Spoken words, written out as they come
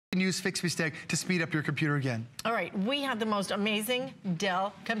use Fix Me Stay to speed up your computer again. All right, we have the most amazing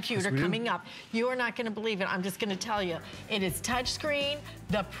Dell computer coming up. You are not going to believe it. I'm just going to tell you. It is touchscreen.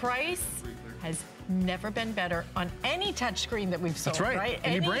 The price has never been better on any touchscreen that we've sold. That's right.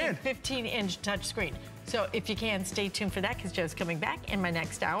 Any brand. 15-inch touchscreen. So if you can, stay tuned for that because Joe's coming back in my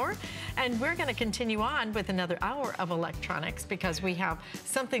next hour. And we're going to continue on with another hour of electronics because we have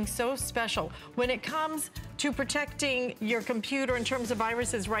something so special. When it comes to protecting your computer in terms of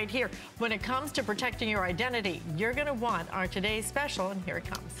viruses right here, when it comes to protecting your identity, you're going to want our today's special, and here it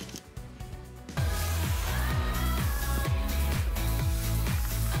comes.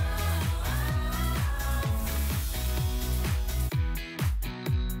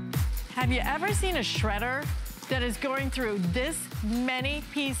 Have you ever seen a shredder that is going through this many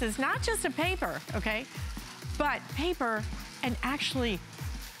pieces, not just of paper, okay, but paper and actually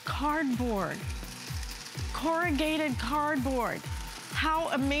cardboard, corrugated cardboard? How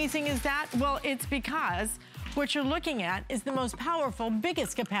amazing is that? Well, it's because what you're looking at is the most powerful,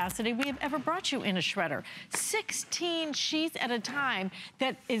 biggest capacity we have ever brought you in a shredder. 16 sheets at a time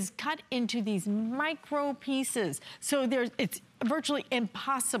that is cut into these micro pieces. So it's virtually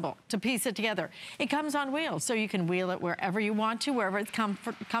impossible to piece it together. It comes on wheels, so you can wheel it wherever you want to, wherever it's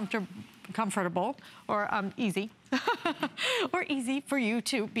comfortable or easy. or easy for you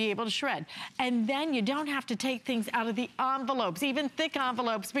to be able to shred. And then you don't have to take things out of the envelopes, even thick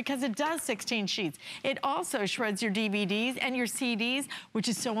envelopes, because it does 16 sheets. It also shreds your DVDs and your CDs, which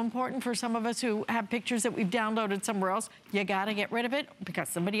is so important for some of us who have pictures that we've downloaded somewhere else. You gotta get rid of it because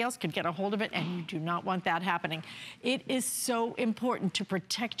somebody else could get a hold of it, and you do not want that happening. It is so important to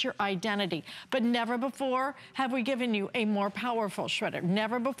protect your identity, but never before have we given you a more powerful shredder.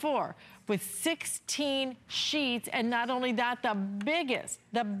 Never before. With 16 sheets, and not only that, the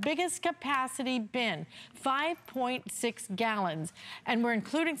biggest capacity bin, 5.6 gallons. And we're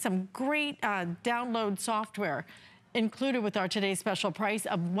including some great download software included with our today's special price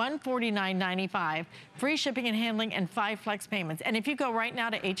of $149.95, free shipping and handling, and 5 flex payments. And if you go right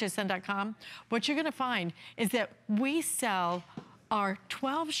now to hsn.com, what you're gonna find is that we sell our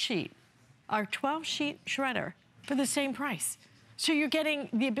 12-sheet shredder for the same price. So you're getting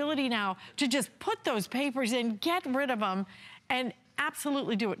the ability now to just put those papers in, get rid of them, and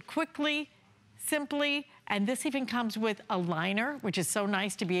absolutely do it quickly, simply, and this even comes with a liner, which is so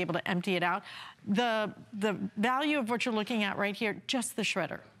nice to be able to empty it out. The value of what you're looking at right here, just the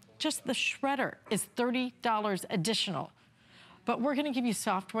shredder is $30 additional. But we're gonna give you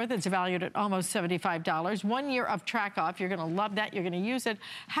software that's valued at almost $75. 1 year of track off. You're gonna love that. You're gonna use it.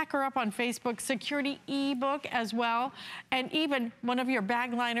 Hacker Up on Facebook, security ebook as well, and even one of your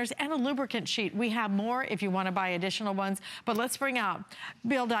bag liners and a lubricant sheet. We have more if you wanna buy additional ones. But let's bring out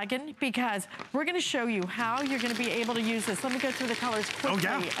Bill Duggan because we're gonna show you how you're gonna be able to use this. Let me go through the colors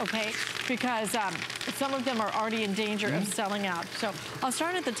quickly, okay? Because some of them are already in danger of selling out. So I'll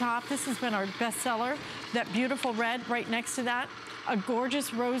start at the top. This has been our bestseller. That beautiful red right next to that. A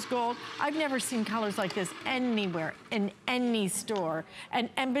gorgeous rose gold. I've never seen colors like this anywhere in any store. And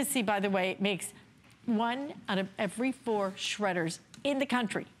Embassy, by the way, makes 1 out of every 4 shredders in the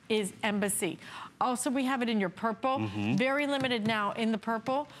country is Embassy. Also, we have it in your purple. Very limited now in the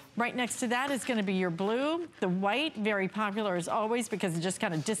purple. Right next to that is gonna be your blue. The white, very popular as always because it just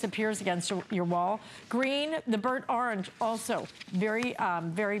kind of disappears against your wall. Green, the burnt orange, also very,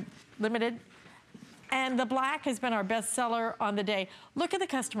 very limited. And the black has been our best seller on the day. Look at the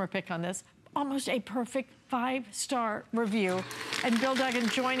customer pick on this. Almost a perfect 5-star review. And Bill Duggan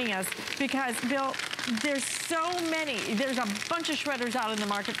joining us because, Bill, there's so many. There's a bunch of shredders out in the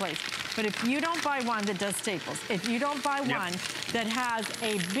marketplace. But if you don't buy one that does staples, if you don't buy one that has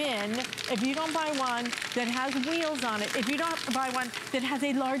a bin, if you don't buy one that has wheels on it, if you don't buy one that has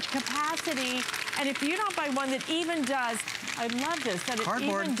a large capacity, and if you don't buy one that even does, I love this, that it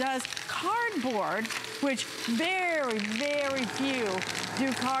even does cardboard, which very, very few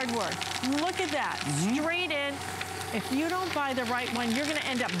do cardboard. Look at that, straight in. If you don't buy the right one, you're gonna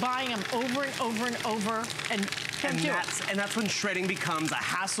end up buying them over and over and over and that's when shredding becomes a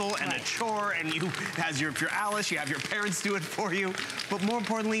hassle and a chore, and if you're Alice, you have your parents do it for you. But more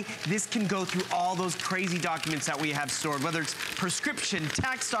importantly, this can go through all those crazy documents that we have stored, whether it's prescription,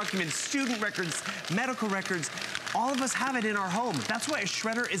 tax documents, student records, medical records. All of us have it in our home. That's why a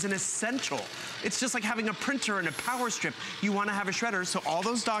shredder is an essential. It's just like having a printer and a power strip. You wanna have a shredder, so all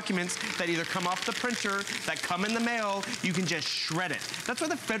those documents that either come off the printer, that come in the mail, you can just shred it. That's why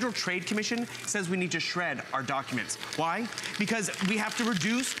the Federal Trade Commission says we need to shred our documents. documents. Why? Because we have to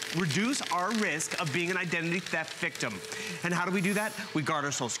reduce our risk of being an identity theft victim. And how do we do that? We guard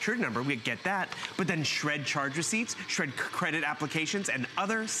our social security number, we get that, but then shred charge receipts, shred credit applications, and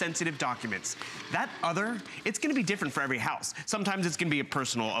other sensitive documents. That other, it's gonna be different for every house. Sometimes it's gonna be a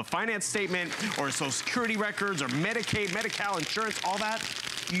personal finance statement, or social security records, or Medicaid, Medi-Cal, insurance, all that.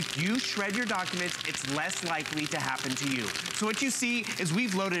 You shred your documents, it's less likely to happen to you. So what you see is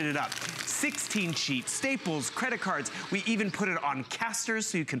we've loaded it up. 16 sheets, staples, credit cards. We even put it on casters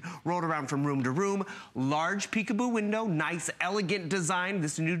so you can roll it around from room to room. Large peekaboo window, nice, elegant design.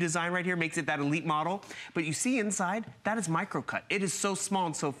 This new design right here makes it that elite model. But you see inside, that is micro cut. It is so small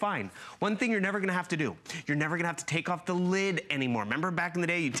and so fine. One thing you're never gonna have to do, you're never gonna have to take off the lid anymore. Remember back in the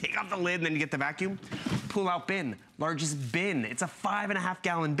day, you take off the lid and then you get the vacuum? Pull out bin. Largest bin. It's a 5.5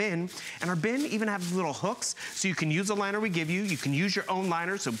 gallon bin. And our bin even has little hooks, so you can use the liner we give you. You can use your own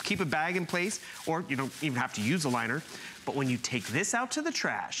liner, so keep a bag in place, or you don't even have to use a liner. But when you take this out to the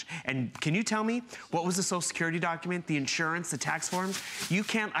trash, and can you tell me what was the social security document, the insurance, the tax forms? You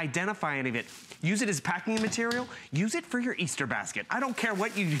can't identify any of it. Use it as packing material. Use it for your Easter basket. I don't care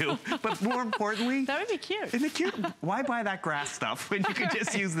what you do, but more importantly... That would be cute. Isn't it cute? Why buy that grass stuff when you could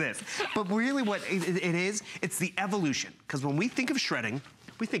just use this? But really what it is, it's the evolution. Because when we think of shredding,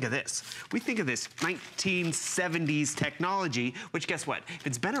 we think of this. We think of this 1970s technology, which guess what? If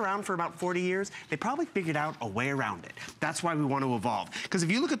it's been around for about 40 years, they probably figured out a way around it. That's why we want to evolve. Because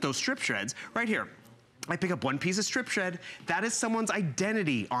if you look at those strip shreds, right here, I pick up one piece of strip shred, that is someone's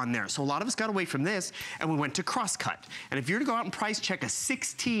identity on there. So a lot of us got away from this and we went to crosscut. And if you're to go out and price check a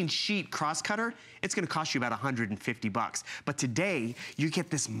 16 sheet cross cutter, it's gonna cost you about 150 bucks. But today, you get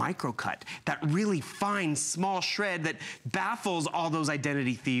this micro cut, that really fine, small shred that baffles all those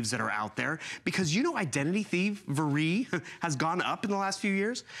identity thieves that are out there. Because you know identity thievery has gone up in the last few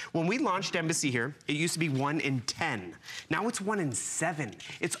years. When we launched Embassy here, it used to be 1 in 10. Now it's 1 in 7.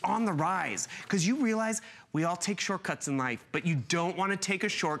 It's on the rise. Because you realize we all take shortcuts in life, but you don't want to take a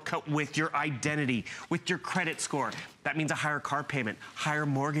shortcut with your identity, with your credit score. That means a higher car payment, higher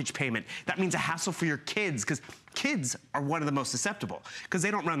mortgage payment. That means a hassle for your kids, because kids are one of the most susceptible, because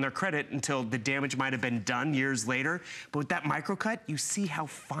they don't run their credit until the damage might have been done years later. But with that microcut, you see how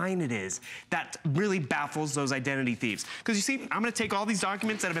fine it is. That really baffles those identity thieves. Because you see, I'm gonna take all these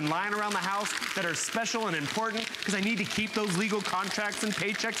documents that have been lying around the house that are special and important, because I need to keep those legal contracts and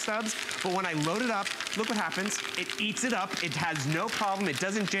paycheck stubs. But when I load it up, look what happens. It eats it up. It has no problem. It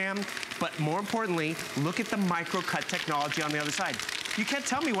doesn't jam. But more importantly, look at the microcut technology on the other side. You can't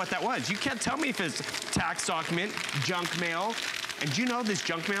tell me what that was. You can't tell me if it's tax document, junk mail. And you know this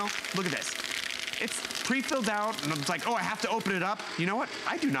junk mail? Look at this. It's pre-filled out, and it's like, oh, I have to open it up. You know what?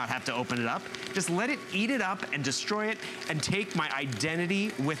 I do not have to open it up. Just let it eat it up and destroy it and take my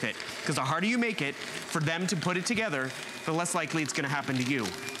identity with it. Because the harder you make it for them to put it together, the less likely it's gonna happen to you.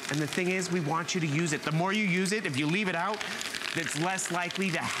 And the thing is, we want you to use it. The more you use it, if you leave it out, it's less likely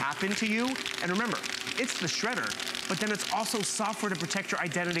to happen to you. And remember, it's the shredder, but then it's also software to protect your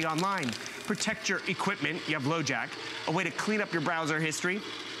identity online. Protect your equipment, you have LoJack, a way to clean up your browser history.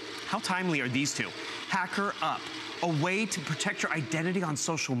 How timely are these two? Hacker Up, a way to protect your identity on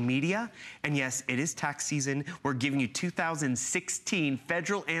social media. And yes, it is tax season. We're giving you 2016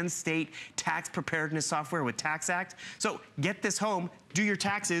 federal and state tax preparedness software with Tax Act. So get this home, do your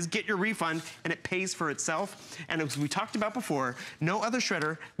taxes, get your refund, and it pays for itself. And as we talked about before, no other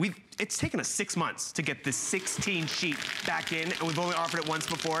shredder, it's taken us 6 months to get this 16 sheet back in, and we've only offered it once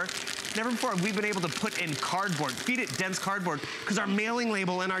before. Never before have we been able to put in cardboard, feed it dense cardboard, because our mailing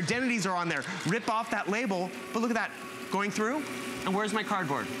label and our identities are on there. Rip off that label, but look at that, going through, and where's my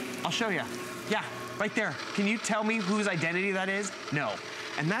cardboard? I'll show you. Yeah, right there. Can you tell me whose identity that is? No.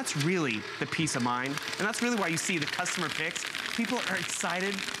 And that's really the peace of mind, and that's really why you see the customer picks. People are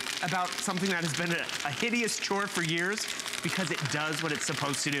excited about something that has been a hideous chore for years, because it does what it's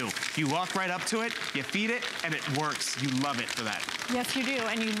supposed to do. You walk right up to it, you feed it, and it works. You love it for that. Yes, you do,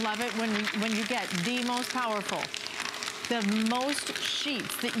 and you love it when you get the most powerful, the most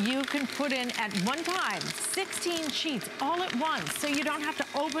sheets that you can put in at one time, 16 sheets all at once, so you don't have to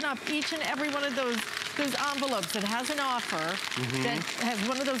open up each and every one of those envelopes that has an offer, that has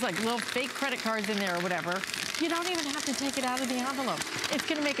one of those like little fake credit cards in there or whatever. You don't even have to take it out of the envelope. It's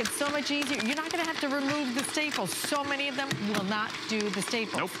gonna make it so much easier. You're not gonna have to remove the staples. So many of them will not do the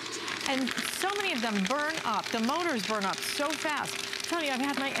staples. Nope. And so many of them burn up. The motors burn up so fast. I'm telling you, I've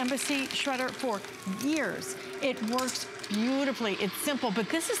had my Embassy shredder for years. It works beautifully. It's simple, but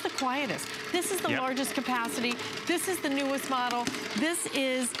this is the quietest. This is the largest capacity. This is the newest model. This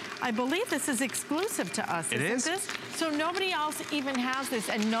is, I believe this is exclusive to us, isn't this? So nobody else even has this,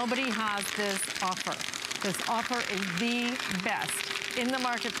 and nobody has this offer. this offer is the best in the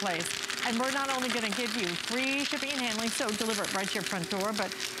marketplace. And we're not only gonna give you free shipping and handling, so deliver it right to your front door, but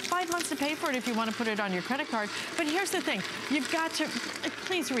 5 months to pay for it if you wanna put it on your credit card. But here's the thing, you've got to,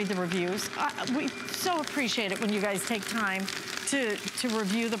 please read the reviews. We so appreciate it when you guys take time to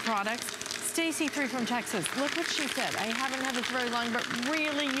review the products. Stacy 3 from Texas, look what she said. I haven't had this very long, but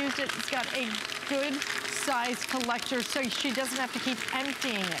really used it. It's got a good size collector, so she doesn't have to keep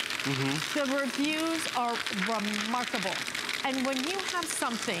emptying it. The reviews are remarkable. And when you have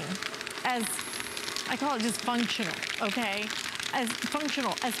something as, I call it just functional, okay? As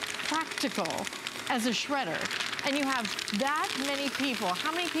functional, as practical as a shredder, and you have that many people.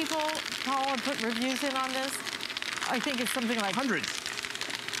 How many people, Paul, have put reviews in on this? I think it's something like hundreds.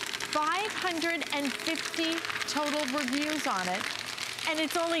 550 total reviews on it, and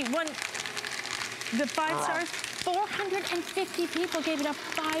it's only one, the 5 stars, 450 people gave it a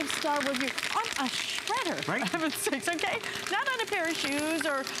 5-star review on a shredder. Right. For heaven's sakes, okay? Not on a pair of shoes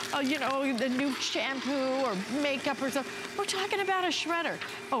or, you know, the new shampoo or makeup or something. We're talking about a shredder.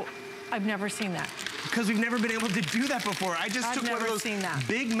 Oh, I've never seen that. Because we've never been able to do that before. I just took one of those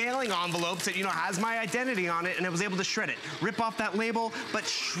big mailing envelopes that, you know, has my identity on it, and I was able to shred it. Rip off that label, but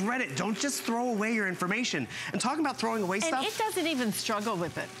shred it. Don't just throw away your information. And talking about throwing away stuff. And it doesn't even struggle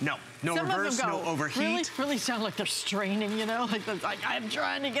with it. No. No Some reverse, of them go, no overheat. Really sound like they're straining, you know? Like I'm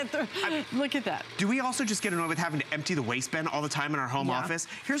trying to get through. Look at that. Do we also just get annoyed with having to empty the waistband all the time in our home office?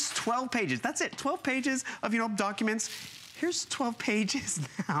 Here's 12 pages. That's it. 12 pages of, you know, documents. Here's 12 pages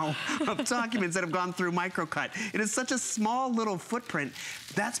now of documents that have gone through microcut. It is such a small little footprint.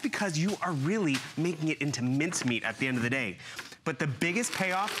 That's because you are really making it into mincemeat at the end of the day. But the biggest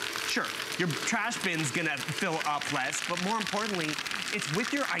payoff, sure, your trash bin's gonna fill up less, but more importantly, it's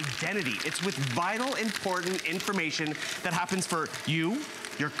with your identity. It's with vital, important information that happens for you,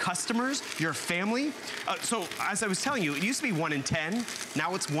 your customers, your family. So as I was telling you, it used to be 1 in 10.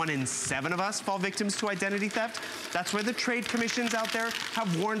 Now it's 1 in 7 of us fall victims to identity theft. That's why the trade commissions out there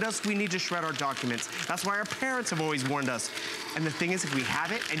have warned us we need to shred our documents. That's why our parents have always warned us. And the thing is, if we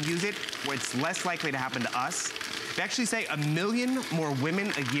have it and use it, it's less likely to happen to us. They actually say 1 million more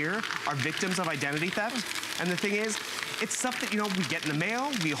women a year are victims of identity theft. And the thing is, it's stuff that, you know, we get in the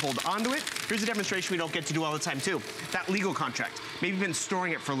mail, we hold onto it. Here's a demonstration we don't get to do all the time too. That legal contract. Maybe you've been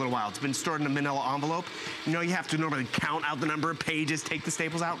storing it for a little while. It's been stored in a manila envelope. You know, you have to normally count out the number of pages, take the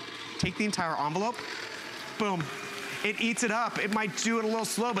staples out, take the entire envelope, boom. It eats it up. It might do it a little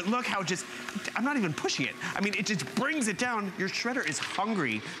slow, but look how just, I'm not even pushing it. I mean, it just brings it down. Your shredder is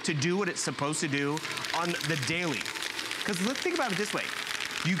hungry to do what it's supposed to do on the daily. Because let's think about it this way.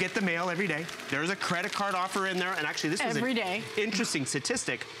 You get the mail every day. There's a credit card offer in there, and actually this is an interesting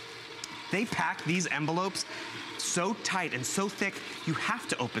statistic. They pack these envelopes so tight and so thick, you have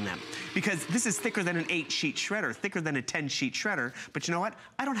to open them. Because this is thicker than an 8-sheet shredder, thicker than a 10-sheet shredder. But you know what?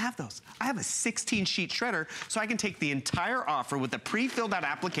 I don't have those. I have a 16-sheet shredder, so I can take the entire offer with the pre-filled out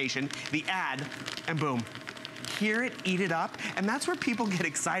application, the ad, and boom. Hear it, eat it up, and that's where people get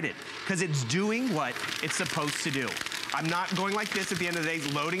excited, because it's doing what it's supposed to do. I'm not going like this at the end of the day,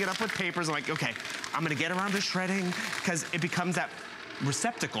 loading it up with papers. I'm like, okay, I'm gonna get around to shredding, because it becomes that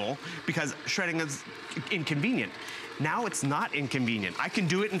receptacle, because shredding is inconvenient. Now it's not inconvenient. I can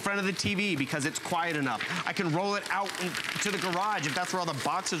do it in front of the TV because it's quiet enough. I can roll it out to the garage if that's where all the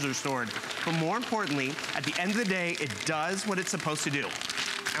boxes are stored. But more importantly, at the end of the day, it does what it's supposed to do.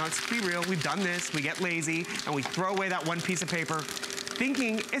 Now let's be real, we've done this, we get lazy, and we throw away that one piece of paper,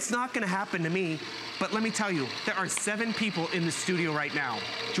 thinking it's not gonna happen to me. But let me tell you, there are 7 people in the studio right now.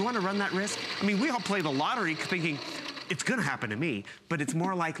 Do you wanna run that risk? I mean, we all play the lottery thinking, it's gonna happen to me, but it's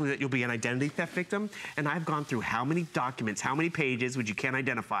more likely that you'll be an identity theft victim. And I've gone through how many documents, how many pages which you can't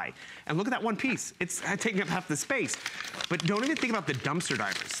identify. And look at that one piece. It's taking up half the space. But don't even think about the dumpster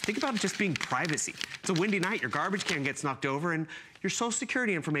divers. Think about it just being privacy. It's a windy night, your garbage can gets knocked over, and your social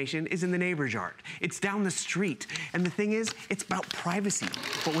security information is in the neighbor's yard. It's down the street. And the thing is, it's about privacy.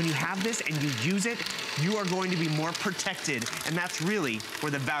 But when you have this and you use it, you are going to be more protected. And that's really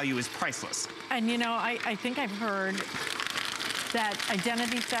where the value is priceless. And you know, I think I've heard that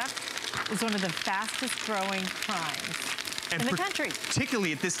identity theft is one of the fastest growing crimes in the country.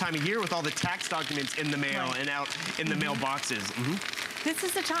 Particularly at this time of year with all the tax documents in the mail and out in the mailboxes. This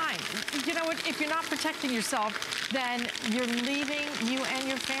is the time. You know what, if you're not protecting yourself, then you're leaving you and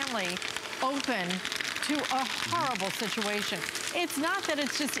your family open to a horrible situation. It's not that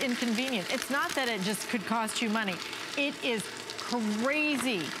it's just inconvenient. It's not that it just could cost you money. It is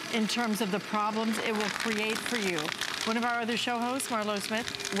crazy in terms of the problems it will create for you. One of our other show hosts, Marlo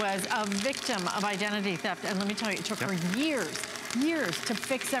Smith, was a victim of identity theft. And let me tell you, it took her years to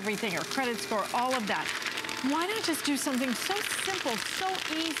fix everything, her credit score, all of that. why not just do something so simple, so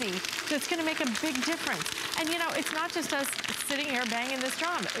easy, that's gonna make a big difference? And you know, it's not just us sitting here banging this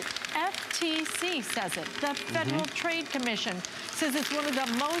drum. FTC says it. The Federal Trade Commission says it's one of the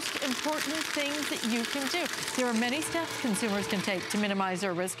most important things that you can do. There are many steps consumers can take to minimize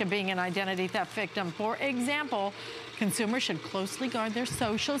their risk of being an identity theft victim. For example, consumers should closely guard their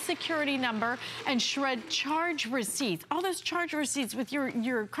social security number and shred charge receipts. All those charge receipts with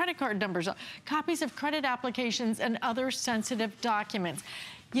your credit card numbers, copies of credit applications and other sensitive documents.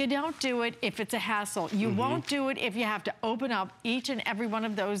 You don't do it if it's a hassle. You won't do it if you have to open up each and every one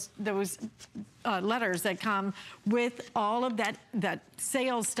of those letters that come with all of that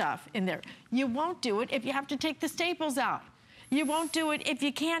sales stuff in there. You won't do it if you have to take the staples out. You won't do it if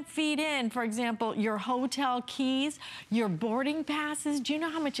you can't feed in, for example, your hotel keys, your boarding passes. Do you know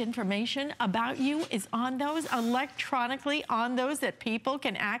how much information about you is on those, electronically on those that people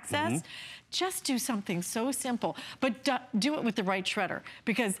can access? Just do something so simple, but do it with the right shredder,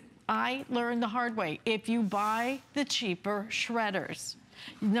 because I learned the hard way. If you buy the cheaper shredders,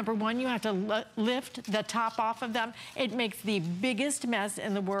 number one, you have to lift the top off of them. It makes the biggest mess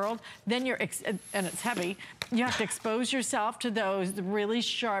in the world. Then and it's heavy. You have to expose yourself to those really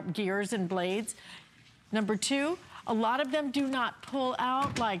sharp gears and blades. Number two, a lot of them do not pull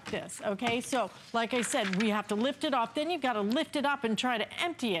out like this, okay? So, like I said, we have to lift it off. Then you've got to lift it up and try to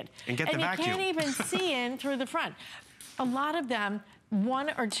empty it. And get the vacuum. And you can't even see in through the front. A lot of them,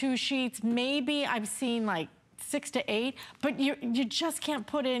 1 or 2 sheets, maybe I've seen like 6 to 8, but you just can't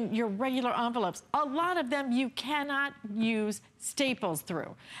put in your regular envelopes. A lot of them you cannot use staples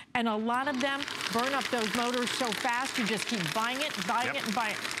through. And a lot of them burn up those motors so fast, you just keep buying it, and buying it.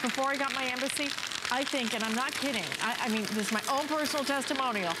 Before I got my Embassy, I think, and I'm not kidding, I mean, this is my own personal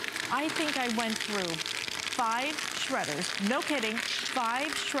testimonial, I think I went through 5 shredders, no kidding, 5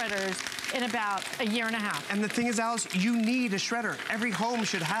 shredders in about a year and a half. And the thing is, Alice, you need a shredder. Every home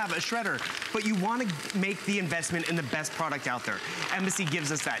should have a shredder, but you want to make the investment in the best product out there. Embassy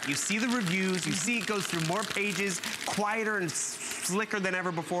gives us that. You see the reviews, you see it goes through more pages, quieter and slicker than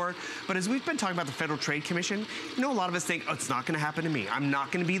ever before. But as we've been talking about the Federal Trade Commission, you know, a lot of us think, oh, it's not going to happen to me. I'm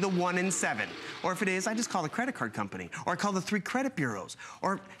not going to be the 1 in 7. Or if it is, I just call the credit card company, or I call the 3 credit bureaus.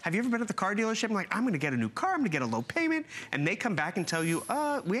 Or have you ever been at the car dealership and like, I'm going to get a new car, I'm going to get a low payment, and they come back and tell you,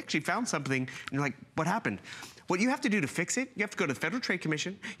 we actually found something, and you're like, what happened? What you have to do to fix it, you have to go to the Federal Trade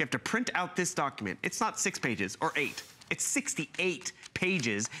Commission, you have to print out this document. It's not 6 pages or 8. It's 68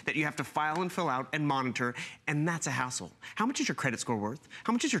 pages that you have to file and fill out and monitor, and that's a hassle. How much is your credit score worth?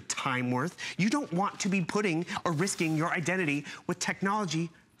 How much is your time worth? You don't want to be putting or risking your identity with technology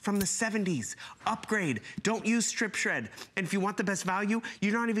from the 70s. Upgrade. Don't use strip shred. And if you want the best value,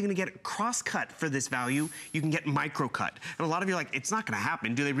 you're not even gonna get cross-cut for this value. You can get micro-cut. And a lot of you are like, it's not gonna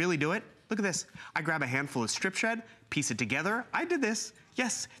happen. Do they really do it? Look at this. I grab a handful of strip shred, piece it together. I did this.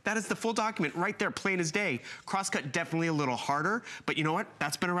 Yes, that is the full document right there, plain as day. Cross-cut definitely a little harder, but you know what?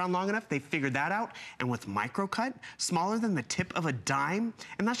 That's been around long enough. They figured that out. And with micro-cut, smaller than the tip of a dime,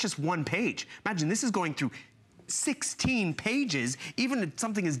 and that's just 1 page. Imagine this is going through 16 pages, even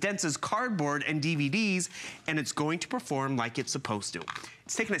something as dense as cardboard and DVDs, and it's going to perform like it's supposed to.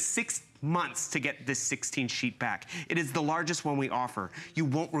 It's taken us 6 months to get this 16 sheet back. It is the largest one we offer. You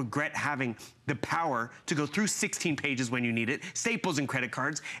won't regret having the power to go through 16 pages when you need it, staples and credit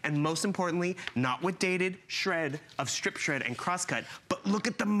cards, and most importantly, not with dated shred of strip shred and crosscut, but look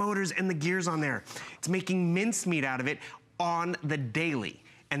at the motors and the gears on there. It's making mincemeat out of it on the daily.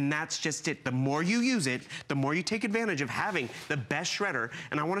 And that's just it. The more you use it, the more you take advantage of having the best shredder.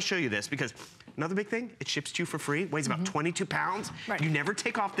 And I want to show you this because another big thing, it ships to you for free. It weighs about 22 pounds. Right. You never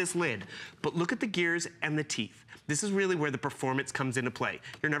take off this lid. But look at the gears and the teeth. This is really where the performance comes into play.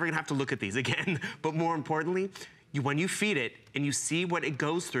 You're never gonna have to look at these again. But more importantly, when you feed it and you see what it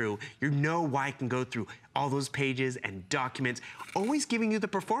goes through, you know why it can go through all those pages and documents, always giving you the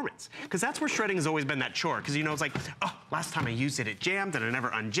performance. Because that's where shredding has always been that chore. Because you know, it's like, oh, last time I used it, it jammed and I never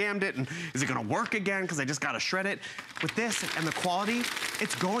unjammed it. And is it gonna work again? Because I just gotta shred it. With this and the quality,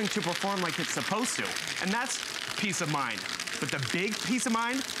 it's going to perform like it's supposed to. And that's peace of mind. But the big peace of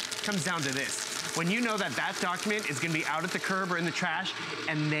mind comes down to this. When you know that that document is gonna be out at the curb or in the trash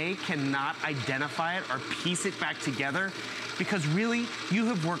and they cannot identify it or piece it back together, because really, you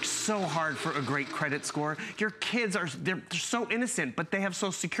have worked so hard for a great credit score. Your kids they're so innocent, but they have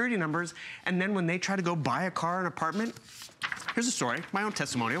social security numbers, and then when they try to go buy a car or an apartment, here's a story, my own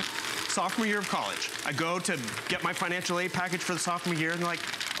testimonial. Sophomore year of college, I go to get my financial aid package for the sophomore year, and they're like,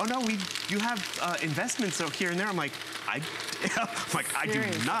 oh no, you have investments here and there. I'm like, I do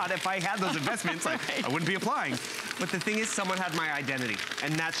not. If I had those investments, I wouldn't be applying. But the thing is, someone had my identity,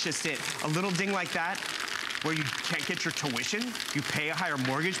 and that's just it. A little ding like that, where you can't get your tuition, you pay a higher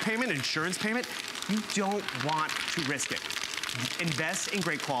mortgage payment, insurance payment. You don't want to risk it. Invest in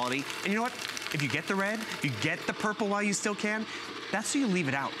great quality. And you know what? If you get the red, you get the purple while you still can, that's so you leave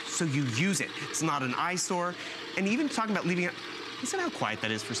it out, so you use it. It's not an eyesore. And even talking about leaving it, listen how quiet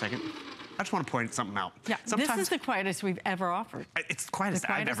that is for a second. I just want to point something out. Yeah, this is the quietest we've ever offered. It's the quietest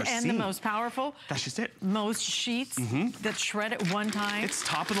I've ever seen. And the most powerful. That's just it. Most sheets that shred at one time. It's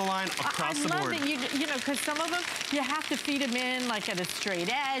top of the line across the board. I love that you know, because some of them, you have to feed them in like at a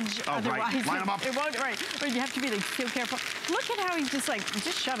straight edge. Oh, otherwise, right. Line them up. It won't, right. But you have to be like so careful. Look at how he's just like,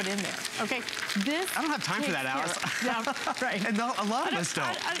 just shove it in there, okay? This I don't have time for that, Alice. No, right. And a lot of us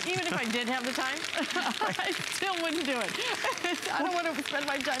don't. Even if I did have the time, I still wouldn't do it. I don't want to spend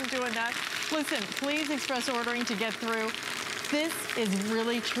my time doing that. Listen, please express ordering to get through. This is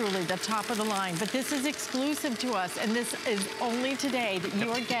really, truly the top of the line, but this is exclusive to us, and this is only today that you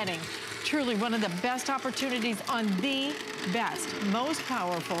are getting truly one of the best opportunities on the best, most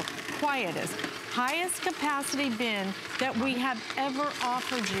powerful, quietest, highest capacity bin that we have ever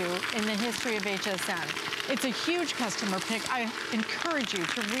offered you in the history of HSN. It's a huge customer pick. I encourage you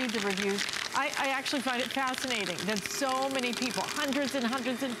to read the reviews. I actually find it fascinating that so many people, hundreds and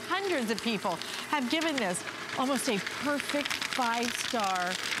hundreds and hundreds of people, have given this almost a perfect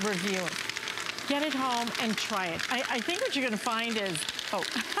 5-star review. Get it home and try it. I think what you're gonna find is,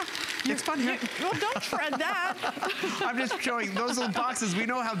 it's fun here. Well, don't shred that. I'm just showing those little boxes. We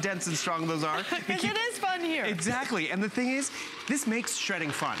know how dense and strong those are. Because it is fun here. Exactly. And the thing is, this makes shredding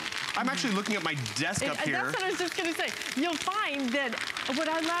fun. I'm actually looking at my desk up here. That's what I was just going to say. You'll find that what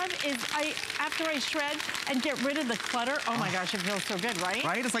I love is after I shred and get rid of the clutter, oh my gosh, it feels so good, right?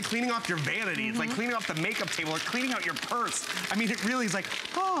 Right? It's like cleaning off your vanity. It's like cleaning off the makeup table or cleaning out your purse. I mean, it really is like,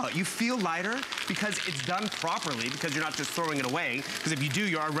 you feel lighter because it's done properly, because you're not just throwing it away. Because if you do,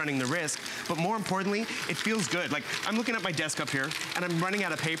 you are running the risk. But more importantly, it feels good. Like, I'm looking at my desk up here, and I'm running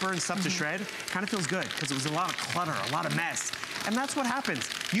out of paper and stuff to shred. Kind of feels good, because it was a lot of clutter, a lot of mess. And that's what happens.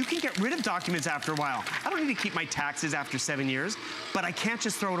 You can get rid of documents after a while. I don't need to keep my taxes after 7 years, but I can't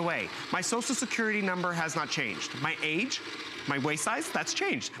just throw it away. My social security number has not changed. My age, my waist size, that's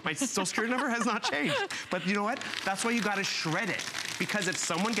changed. My social security number has not changed. But you know what? That's why you gotta shred it. Because if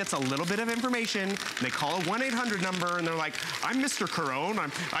someone gets a little bit of information, and they call a 1-800 number, and they're like, I'm Mr. Carone,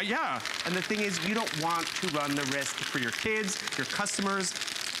 yeah. And the thing is, you don't want to run the risk for your kids, your customers.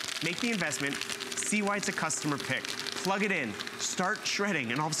 Make the investment, see why it's a customer pick. Plug it in, start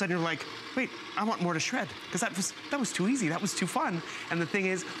shredding, and all of a sudden you're like, wait, I want more to shred, because that was too easy, that was too fun. And the thing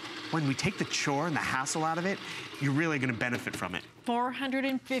is, when we take the chore and the hassle out of it, you're really gonna benefit from it.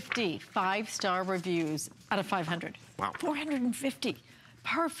 450 5-star reviews out of 500. Wow. 450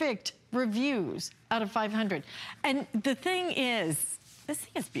 perfect reviews out of 500. And the thing is, this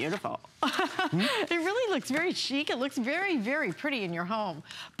thing is beautiful. It really looks very chic. It looks very, very pretty in your home.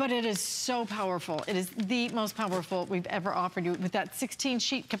 But it is so powerful. It is the most powerful we've ever offered you with that 16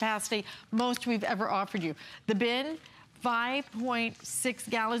 sheet capacity, most we've ever offered you. The bin, 5.6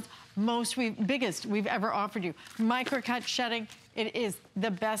 gallons, biggest we've ever offered you. Microcut shedding, it is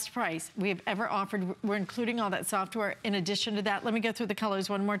the best price we've ever offered. We're including all that software in addition to that. Let me go through the colors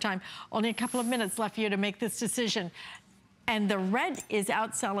one more time. Only a couple of minutes left for you to make this decision. And the red is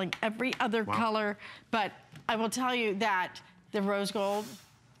outselling every other color, but I will tell you that the rose gold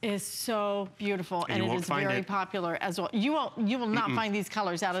is so beautiful, and it is very popular as well. You will not find these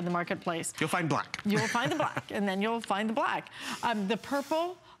colors out in the marketplace. You'll find black. You'll find the black, and then you'll find the black. The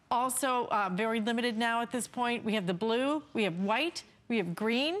purple, also very limited now at this point. We have the blue, we have white, we have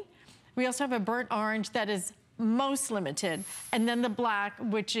green. We also have a burnt orange that is most limited, and then the black,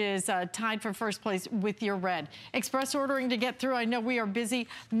 which is tied for first place with your red. Express ordering to get through. I know we are busy.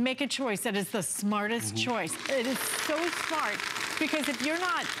 Make a choice that is the smartest choice. It is so smart, because if you're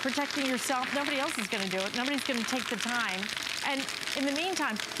not protecting yourself, nobody else is gonna do it. Nobody's gonna take the time. And in the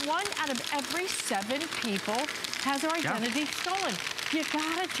meantime, 1 out of every 7 people has their identity stolen. You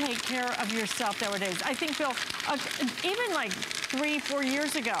gotta take care of yourself nowadays. I think, Bill, even like 3-4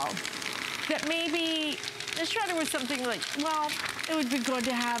 years ago, that maybe the shredder was something like, well, it would be good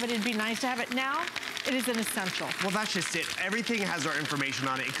to have it, it'd be nice to have it. Now, it is an essential. Well, that's just it. Everything has our information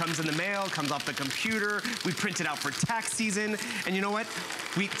on it. It comes in the mail, comes off the computer. We print it out for tax season. And you know what?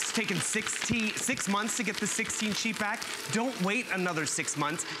 It's taken 6 months to get the 16 sheet back. Don't wait another 6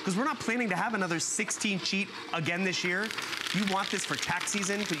 months, because we're not planning to have another 16 sheet again this year. You want this for tax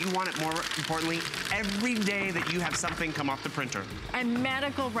season, but you want it, more importantly, every day that you have something come off the printer. And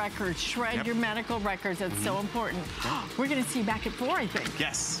medical records, shred your medical records. That's so important. We're gonna see you back at 4, I think.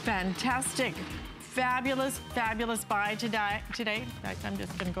 Yes. Fantastic. fabulous, fabulous buy today. In fact, I'm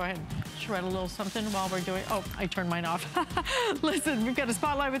just gonna go ahead and shred a little something while we're doing, oh, I turned mine off. Listen, we've got a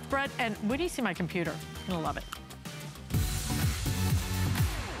spotlight with Brett, and when do you see my computer? You're gonna love it.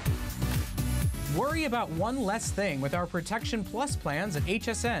 Worry about one less thing with our Protection Plus plans at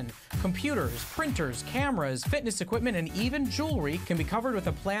HSN. Computers, printers, cameras, fitness equipment, and even jewelry can be covered with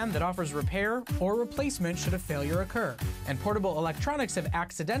a plan that offers repair or replacement should a failure occur. And portable electronics have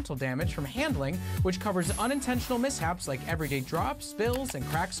accidental damage from handling, which covers unintentional mishaps like everyday drops, spills, and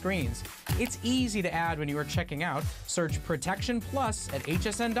cracked screens. It's easy to add when you are checking out. Search Protection Plus at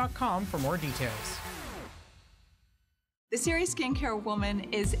hsn.com for more details. The Serious Skincare Woman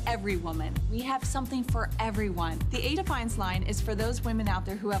is every woman. We have something for everyone. The A-Defiance line is for those women out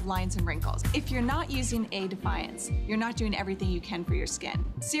there who have lines and wrinkles. If you're not using A-Defiance, you're not doing everything you can for your skin.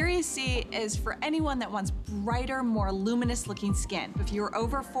 Serious C is for anyone that wants brighter, more luminous looking skin. If you're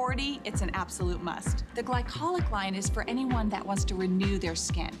over 40, it's an absolute must. The Glycolic line is for anyone that wants to renew their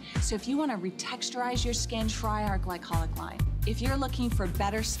skin. So if you want to retexturize your skin, try our Glycolic line. If you're looking for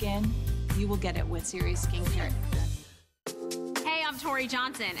better skin, you will get it with Serious Skincare. Hey, I'm Tori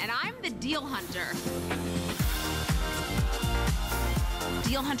Johnson, and I'm the Deal Hunter.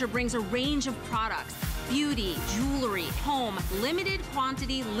 Deal Hunter brings a range of products, beauty, jewelry, home, limited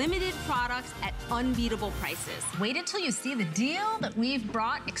quantity, limited products at unbeatable prices. Wait until you see the deal that we've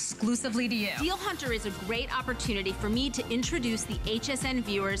brought exclusively to you. Deal Hunter is a great opportunity for me to introduce the HSN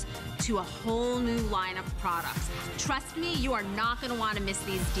viewers to a whole new line of products. Trust me, you are not going to want to miss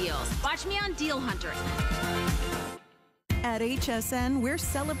these deals. Watch me on Deal Hunter. At HSN, we're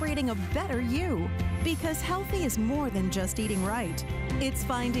celebrating a better you. Because healthy is more than just eating right. It's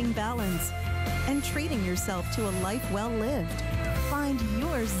finding balance and treating yourself to a life well lived. Find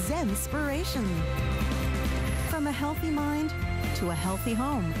your Zen-spiration. From a healthy mind to a healthy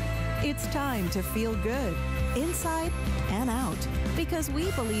home, it's time to feel good, inside and out. Because we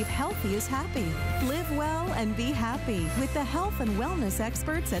believe healthy is happy. Live well and be happy with the health and wellness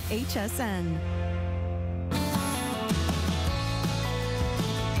experts at HSN.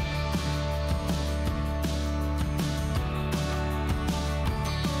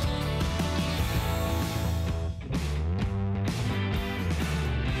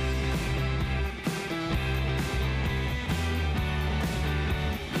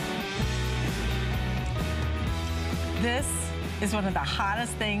 This is one of the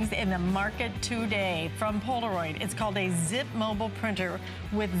hottest things in the market today from Polaroid. It's called a Zip Mobile Printer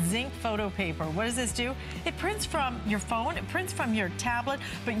with zinc photo paper. What does this do? It prints from your phone, it prints from your tablet,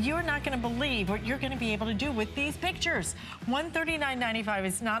 but you're not gonna believe what you're gonna be able to do with these pictures. $139.95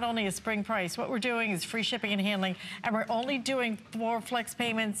 is not only a spring price, what we're doing is free shipping and handling, and we're only doing 4 flex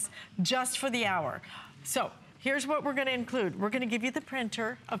payments just for the hour. So here's what we're gonna include. We're gonna give you the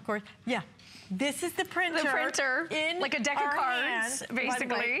printer, of course. Yeah. This is the printer. The printer, in like a deck of cards, basically.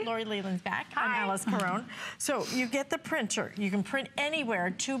 By the way, Lori Leland's back. Hi. I'm Alice Carone. So you get the printer. You can print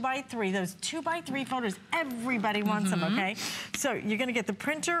anywhere, 2x3. Those 2x3 photos, everybody wants them, okay? So you're gonna get the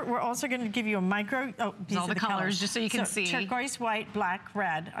printer. We're also gonna give you a micro, these all are the colors, just so you can see. Turquoise, white, black,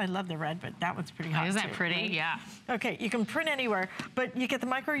 red. I love the red, but that one's pretty hot Isn't that too, pretty? right? Yeah. Okay, you can print anywhere, but you get the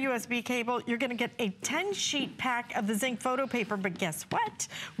micro USB cable. You're gonna get a 10-sheet pack of the zinc photo paper, but guess what?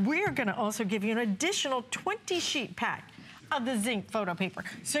 We're gonna also give you an additional 20-sheet pack of the zinc photo paper.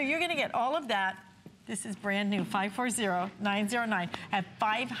 So you're gonna get all of that. This is brand new, 540909. I have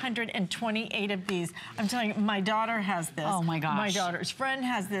 528 of these. I'm telling you, my daughter has this. Oh my gosh. My daughter's friend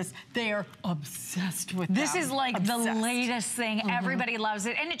has this. They are obsessed with This them. is like obsessed. the latest thing. Everybody loves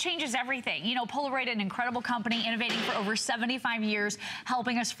it, and it changes everything. You know, Polaroid, an incredible company, innovating for over 75 years,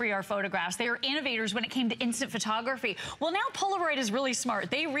 helping us free our photographs. They are innovators when it came to instant photography. Well, now Polaroid is really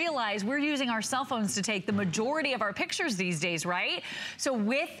smart. They realize we're using our cell phones to take the majority of our pictures these days, right? So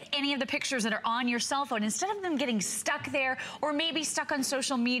with any of the pictures that are on your cell phone, instead of them getting stuck there, or maybe stuck on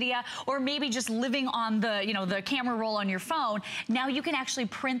social media, or maybe just living on the, you know, the camera roll on your phone, now you can actually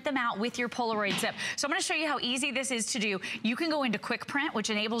print them out with your Polaroid Zip. So I'm gonna show you how easy this is to do. You can go into Quick Print,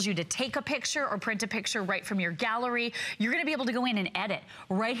 which enables you to take a picture or print a picture right from your gallery. You're gonna be able to go in and edit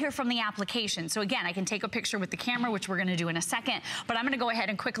right here from the application. So again, I can take a picture with the camera, which we're gonna do in a second, but I'm gonna go ahead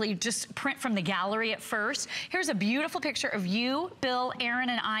and quickly just print from the gallery at first. Here's a beautiful picture of you, Bill, Aaron,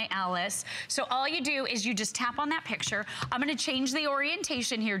 and I, Alice. So all you you do is you just tap on that picture. I'm gonna change the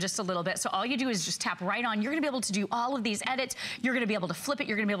orientation here just a little bit. So all you do is just tap right on. You're gonna be able to do all of these edits. You're gonna be able to flip it.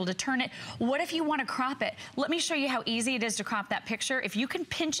 You're gonna be able to turn it. What if you wanna crop it? Let me show you how easy it is to crop that picture. If you can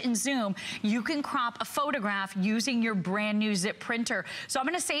pinch and zoom, you can crop a photograph using your brand new zip printer. So I'm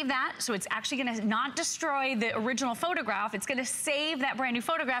gonna save that. So it's actually gonna not destroy the original photograph. It's gonna save that brand new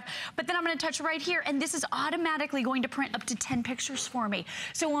photograph, but then I'm gonna touch right here, and this is automatically going to print up to 10 pictures for me.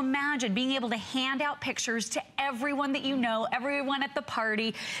 So imagine being able to hand out pictures to everyone that you know, everyone at the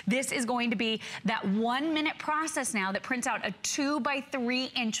party. This is going to be that 1 minute process now that prints out a 2 by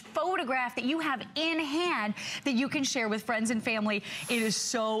 3 inch photograph that you have in hand that you can share with friends and family. It is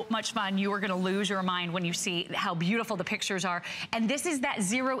so much fun. You are gonna lose your mind when you see how beautiful the pictures are. And this is that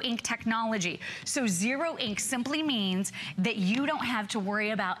zero ink technology. So zero ink simply means that you don't have to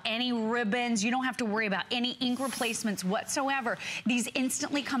worry about any ribbons. You don't have to worry about any ink replacements whatsoever. These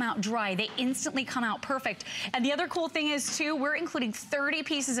instantly come out dry. They instantly come out perfect. And the other cool thing is too, we're including 30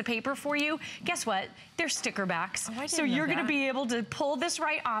 pieces of paper for you. Guess what? They're sticker backs. Oh, so you're gonna be able to pull this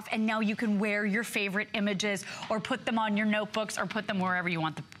right off, and now you can wear your favorite images or put them on your notebooks or put them wherever you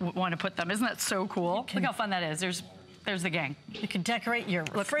want to put them. Isn't that so cool? Look how fun that is. There's the gang. You can decorate your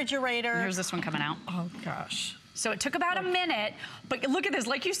refrigerator. Here's this one coming out. Oh gosh. So it took about a minute, but look at this,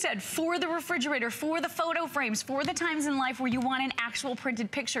 like you said, for the refrigerator, for the photo frames, for the times in life where you want an actual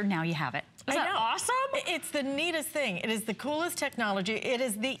printed picture, now you have it. Isn't that awesome? It's the neatest thing. It is the coolest technology. It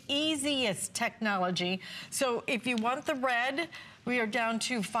is the easiest technology. So if you want the red, we are down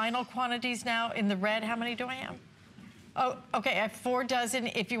to final quantities now in the red. How many do I have? Oh, okay, I have 4 dozen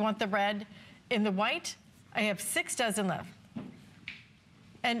if you want the red. In the white, I have 6 dozen left.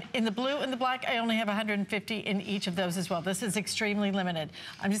 And in the blue and the black, I only have 150 in each of those as well. This is extremely limited.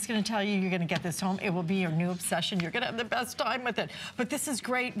 I'm just gonna tell you, you're gonna get this home. It will be your new obsession. You're gonna have the best time with it. But this is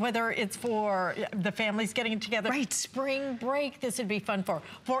great, whether it's for the families getting together. Right. Spring break, this would be fun for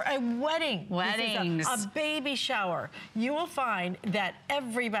a wedding. Weddings. A baby shower. You will find that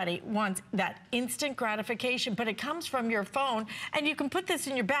everybody wants that instant gratification, but it comes from your phone, and you can put this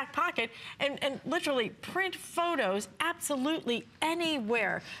in your back pocket and literally print photos absolutely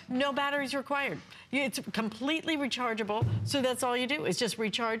anywhere. No batteries required. It's completely rechargeable, so that's all you do is just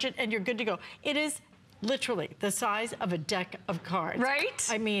recharge it and you're good to go. It is literally the size of a deck of cards. Right?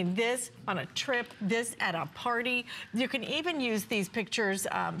 I mean, this on a trip, this at a party. You can even use these pictures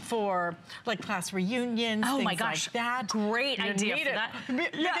for like class reunions, oh things my gosh, like that. Great idea for that.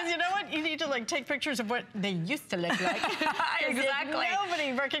 Because you know what? You need to like take pictures of what they used to look like. Exactly.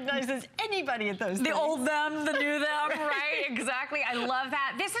 Nobody recognizes anybody at those The things. old them, the new them, right? Exactly. I love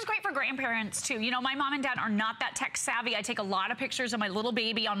that. This is great for grandparents too. You know, my mom and dad are not that tech savvy. I take a lot of pictures of my little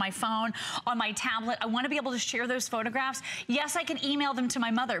baby on my phone, on my tablet. I want to be able to share those photographs. Yes, I can email them to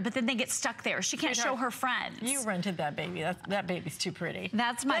my mother, but then they get stuck there. She can't show her friends. You rented that baby. That baby's too pretty.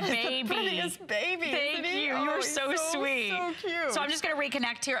 That's my baby. Is the prettiest baby. Thank you. Oh, You're so sweet. So cute. So I'm just going to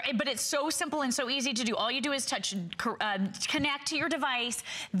reconnect here, but it's so simple and so easy to do. All you do is connect to your device.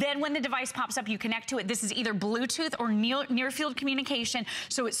 Then when the device pops up, you connect to it. This is either Bluetooth or near field communication.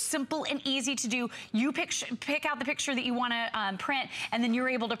 So it's simple and easy to do. You pick out the picture that you want to print, and then you're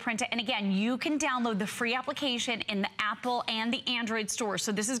able to print it. And again, you can download the free application in the Apple and the Android store.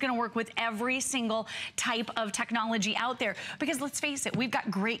 So this is going to work with every single type of technology out there. Because let's face it, we've got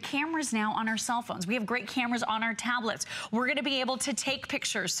great cameras now on our cell phones. We have great cameras on our tablets. We're going to be able to take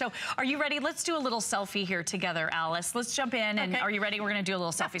pictures. So are you ready? Let's do a little selfie here together, Alice. Let's jump in and are you ready? We're going to do a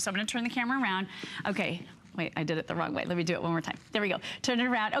little selfie. So I'm going to turn the camera around. Okay. Wait, I did it the wrong way. Let me do it one more time. There we go. Turn it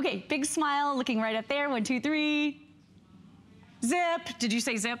around. Okay, big smile, looking right up there. 1, 2, 3. Zip. Did you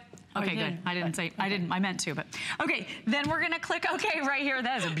say zip? Okay, good. I didn't say, I meant to, but. Okay, then we're gonna click okay right here.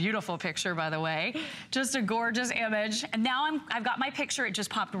 That is a beautiful picture, by the way. Just a gorgeous image. And now I've got my picture, it just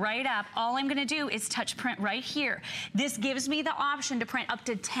popped right up. All I'm gonna do is touch print right here. This gives me the option to print up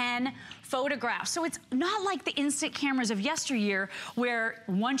to 10 photographs. So it's not like the instant cameras of yesteryear where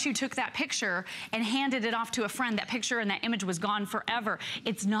once you took that picture and handed it off to a friend, that picture and that image was gone forever.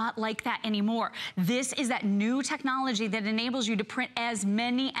 It's not like that anymore. This is that new technology that enables you to print as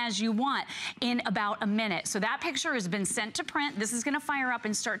many as you want in about a minute. So that picture has been sent to print. This is gonna fire up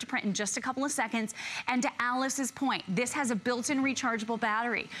and start to print in just a couple of seconds. And to Alice's point, this has a built-in rechargeable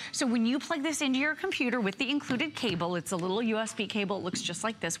battery. So when you plug this into your computer with the included cable, it's a little USB cable, it looks just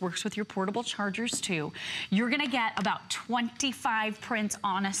like this, works with your portable chargers too. You're gonna get about 25 prints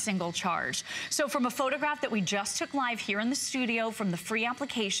on a single charge. So from a photograph that we just took live here in the studio from the free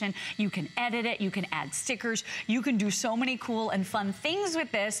application, you can edit it, you can add stickers, you can do so many cool and fun things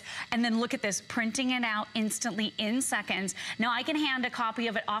with this. And then look at this, printing it out instantly in seconds. Now I can hand a copy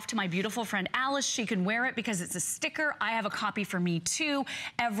of it off to my beautiful friend Alice. She can wear it because it's a sticker. I have a copy for me too.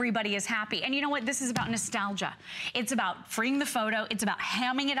 Everybody is happy. And you know what? This is about nostalgia. It's about freeing the photo. It's about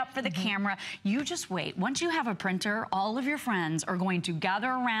hamming it up for the camera. You just wait. Once you have a printer, all of your friends are going to gather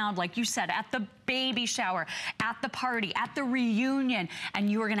around, like you said, at the baby shower, at the party, at the reunion, and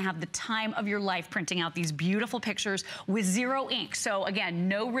you are gonna have the time of your life printing out these beautiful pictures with zero ink. So again,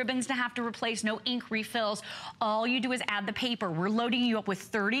 no ribbons to have to replace, no ink refills. All you do is add the paper. We're loading you up with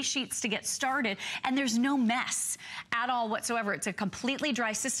 30 sheets to get started, and there's no mess at all whatsoever. It's a completely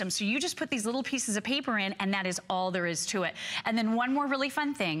dry system. So you just put these little pieces of paper in, and that is all there is to it. And then one more really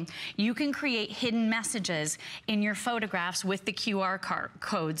fun thing, you can create hidden messages in your photographs with the QR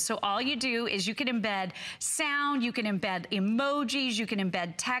codes. So all you do is you can embed sound, you can embed emojis, you can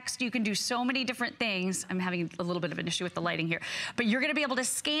embed text, you can do so many different things. I'm having a little bit of an issue with the lighting here, but you're gonna be able to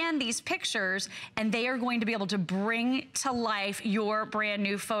scan these pictures and they are going to be able to bring to life your brand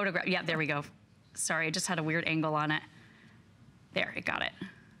new photograph. Yeah, there we go. Sorry, I just had a weird angle on it. There, it got it.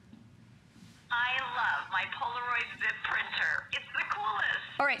 I love my Polaroid zip printer. It's the coolest.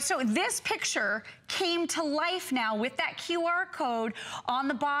 All right, so this picture came to life now with that QR code on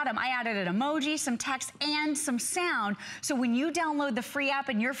the bottom. I added an emoji, some text, and some sound. So when you download the free app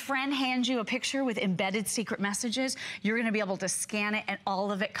and your friend hands you a picture with embedded secret messages, you're gonna be able to scan it and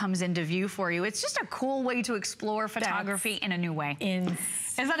all of it comes into view for you. It's just a cool way to explore photography in a new way.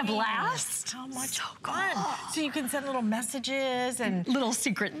 Is that a blast? How much fun. So you can send little messages and little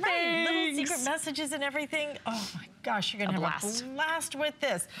secret things. Little secret messages and everything. Oh my gosh, you're gonna have a blast with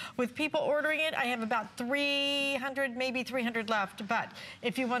this. With people ordering it, I have about 300, maybe 300 left. But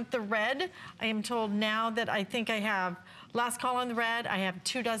if you want the red, I am told now that I think I have last call on the red. I have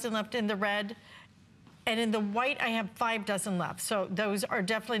 2 dozen left in the red. And in the white, I have 5 dozen left. So those are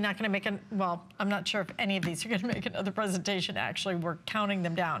definitely not gonna make well, I'm not sure if any of these are gonna make another presentation. Actually, we're counting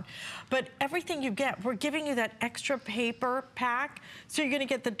them down. But everything you get, we're giving you that extra paper pack. So you're gonna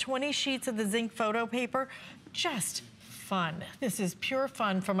get the 20 sheets of the zinc photo paper. Just fun. This is pure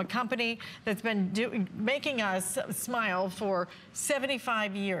fun from a company that's been making us smile for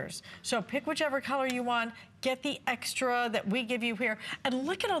 75 years. So pick whichever color you want, get the extra that we give you here, and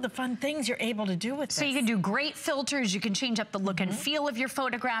look at all the fun things you're able to do with this. So you can do great filters, you can change up the look and feel of your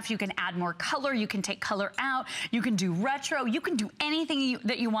photograph, you can add more color, you can take color out, you can do retro, you can do anything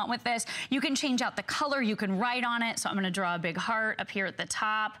that you want with this. You can change out the color, you can write on it. So I'm gonna draw a big heart up here at the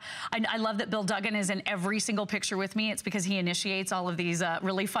top. I love that Bill Duggan is in every single picture with me. It's because he initiates all of these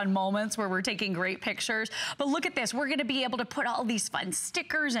really fun moments where we're taking great pictures. But look at this, we're gonna be able to put all these fun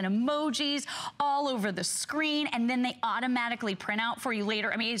stickers and emojis all over the screen, and then they automatically print out for you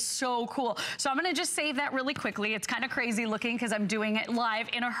later. I mean, it's so cool. So I'm gonna just save that really quickly. It's kind of crazy looking because I'm doing it live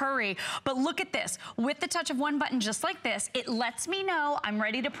in a hurry. But look at this. With the touch of one button just like this, it lets me know I'm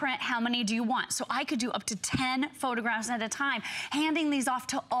ready to print. How many do you want? So I could do up to 10 photographs at a time, handing these off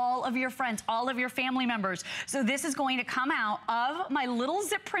to all of your friends, all of your family members. So this is going to come out of my little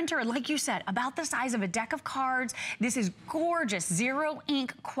zip printer, like you said, about the size of a deck of cards. This is gorgeous, zero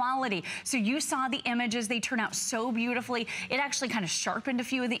ink quality. So you saw the images, they turn out so beautifully. It actually kind of sharpened a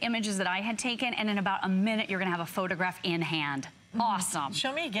few of the images that I had taken, and in about a minute, you're gonna have a photograph in hand. Awesome.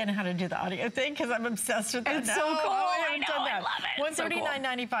 Show me again how to do the audio thing, because I'm obsessed with that. It's so cool. I know, I love it.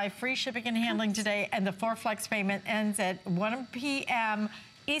 $139.95, free shipping and handling today, and the 4 flex payment ends at 1 p.m.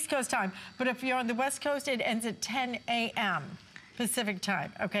 East Coast time. But if you're on the West Coast, it ends at 10 a.m. Pacific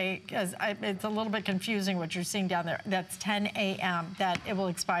time, okay? Because it's a little bit confusing what you're seeing down there. That's 10 a.m. that it will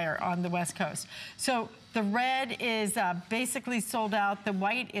expire on the West Coast. So the red is basically sold out. The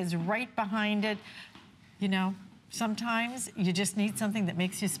white is right behind it. You know, sometimes you just need something that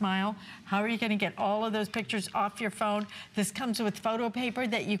makes you smile. How are you gonna get all of those pictures off your phone? This comes with photo paper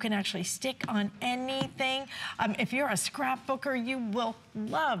that you can actually stick on anything. If you're a scrapbooker, you will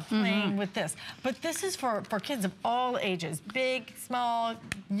love playing with this. But this is for kids of all ages, big, small,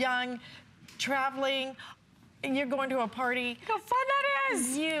 young, traveling. You're going to a party. Look how fun that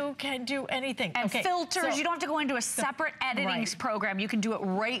is. You can do anything. And filters, you don't have to go into a separate editing program. You can do it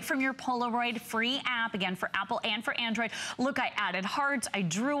right from your Polaroid free app, again, for Apple and for Android. Look, I added hearts, I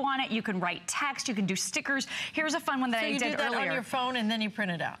drew on it. You can write text, you can do stickers. Here's a fun one that I did earlier. So you do that on your phone and then you print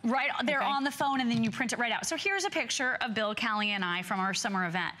it out. Right, they're on the phone and then you print it right out. So here's a picture of Bill, Callie, and I from our summer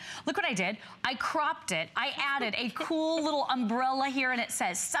event. Look what I did. I cropped it. I added a cool little umbrella here and it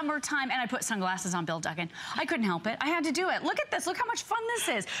says summertime, and I put sunglasses on Bill Duggan. I couldn't help it. I had to do it. Look at this. Look how much fun this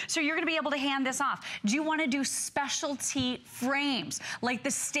is. So you're gonna be able to hand this off. Do you wanna do specialty frames, like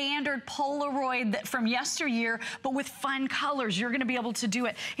the standard Polaroid from yesteryear, but with fun colors? You're gonna be able to do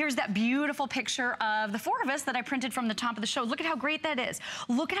it. Here's that beautiful picture of the four of us that I printed from the top of the show. Look at how great that is.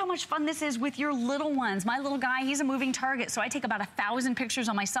 Look at how much fun this is with your little ones. My little guy, he's a moving target, so I take about 1,000 pictures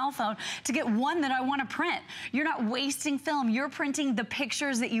on my cell phone to get one that I wanna print. You're not wasting film. You're printing the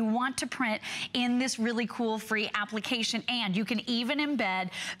pictures that you want to print in this really cool free application, and you can even embed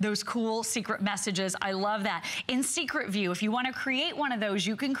those cool secret messages. I love that. In Secret View, if you wanna create one of those,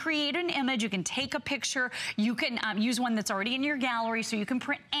 you can create an image, you can take a picture, you can use one that's already in your gallery, so you can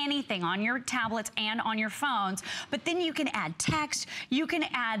print anything on your tablets and on your phones, but then you can add text, you can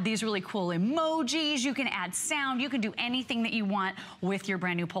add these really cool emojis, you can add sound, you can do anything that you want with your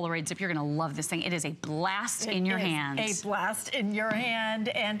brand new Polaroid Zip. You're gonna love this thing. It is a blast in your hands. A blast in your hand,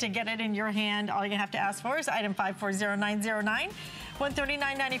 and to get it in your hand, all you have to ask for is item 540909,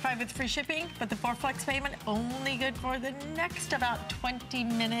 $139.95 with free shipping, but the 4 flex payment only good for the next about 20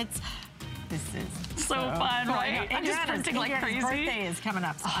 minutes. This is so fun, right? And I'm just printing like crazy. His birthday is coming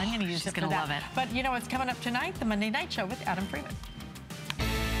up, so I'm going to use it for that. She's going to love it. But you know what's coming up tonight? The Monday Night Show with Adam Freeman.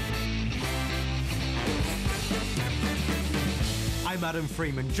 I'm Adam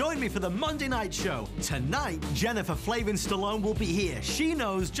Freeman. Join me for the Monday Night Show. Tonight, Jennifer Flavin Stallone will be here. She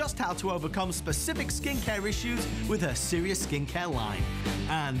knows just how to overcome specific skincare issues with her serious skincare line.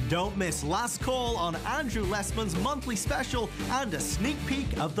 And don't miss Last Call on Andrew Lessman's monthly special and a sneak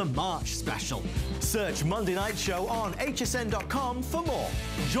peek of the March special. Search Monday Night Show on hsn.com for more.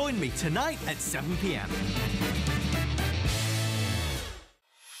 Join me tonight at 7 p.m.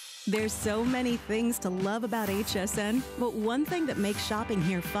 There's so many things to love about HSN, but one thing that makes shopping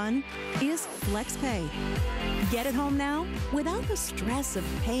here fun is FlexPay. Get it home now without the stress of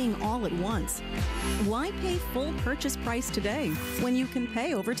paying all at once. Why pay full purchase price today when you can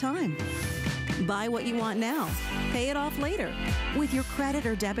pay over time? Buy what you want now, pay it off later with your credit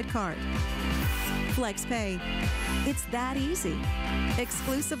or debit card. FlexPay. It's that easy.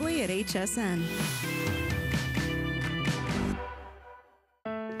 Exclusively at HSN.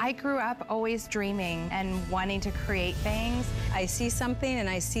 I grew up always dreaming and wanting to create things. I see something and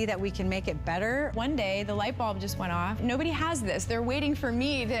I see that we can make it better. One day, the light bulb just went off. Nobody has this. They're waiting for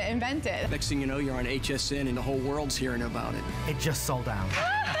me to invent it. Next thing you know, you're on HSN and the whole world's hearing about it. It just sold out.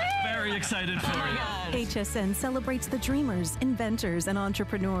 Very excited for you. HSN celebrates the dreamers, inventors, and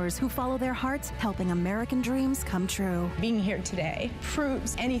entrepreneurs who follow their hearts, helping American dreams come true. Being here today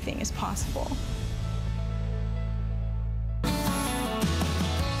proves anything is possible.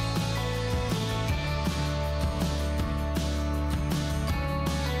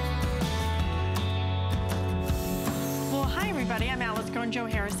 I'm Alice Cohen. Joe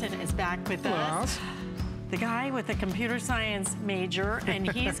Harrison is back with us. The guy with a computer science major,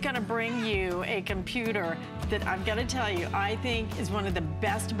 and he's going to bring you a computer that I've got to tell you, I think is one of the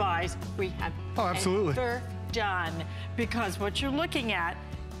best buys we have ever done. Because what you're looking at,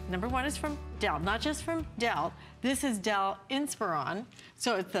 number one is from Dell, not just from Dell. This is Dell Inspiron,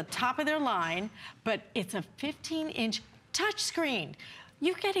 so it's the top of their line, but it's a 15-inch touchscreen.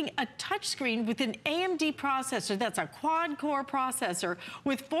 You're getting a touchscreen with an AMD processor that's a quad-core processor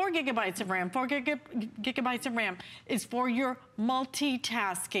with 4 gigabytes of RAM. 4 gigabytes of RAM is for your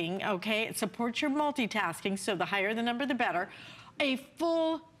multitasking, okay? It supports your multitasking, so the higher the number, the better. A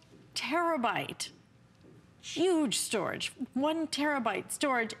full terabyte, huge storage, 1 terabyte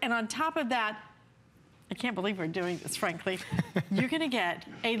storage, and on top of that, I can't believe we're doing this, frankly. You're gonna get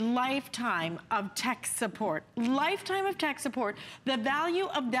a lifetime of tech support. Lifetime of tech support. The value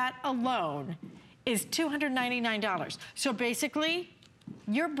of that alone is $299. So basically,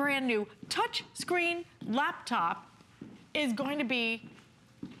 your brand new touchscreen laptop is going to be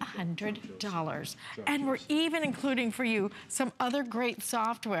 $100. And we're even including for you some other great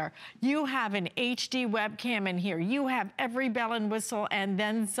software. You have an HD webcam in here. You have every bell and whistle and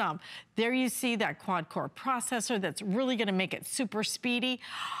then some. There you see that quad-core processor that's really gonna make it super speedy.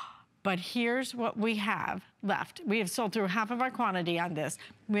 But here's what we have left. We have sold through half of our quantity on this.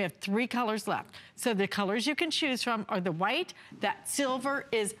 We have 3 colors left. So the colors you can choose from are the white. That silver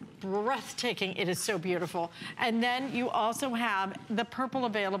is breathtaking. It is so beautiful. And then you also have the purple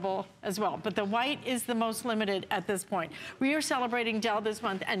available as well. But the white is the most limited at this point. We are celebrating Dell this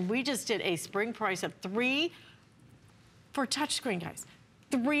month, and we just did a spring price of $3 for touchscreen, guys.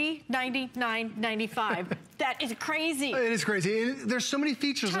 $399.95. That is crazy. It is crazy. And there's so many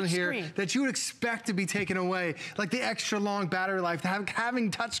features on here that you would expect to be taken away, like the extra long battery life,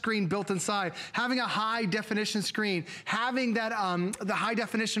 having touchscreen built inside, having a high definition screen, having that the high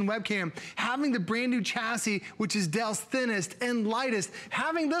definition webcam, having the brand new chassis, which is Dell's thinnest and lightest,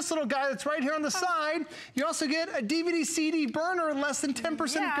 having this little guy that's right here on the side. You also get a DVD CD burner. Less than 10%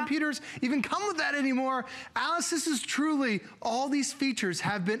 of computers even come with that anymore. Alice, this is truly, all these features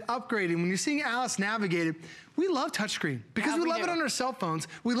have been upgraded. When you're seeing Alice navigate it, we love touchscreen because we love it on our cell phones.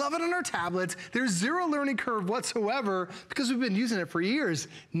 We love it on our tablets. There's zero learning curve whatsoever because we've been using it for years.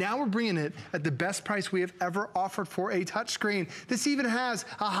 Now we're bringing it at the best price we have ever offered for a touchscreen. This even has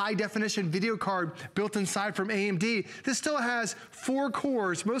a high definition video card built inside from AMD. This still has 4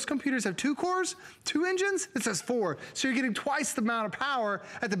 cores. Most computers have 2 cores, 2 engines. It says 4. So you're getting twice the amount of power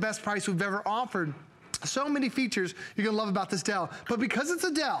at the best price we've ever offered. So many features you're gonna love about this Dell. But because it's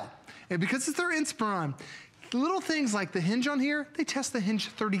a Dell, and because it's their Inspiron, little things like the hinge on here, they test the hinge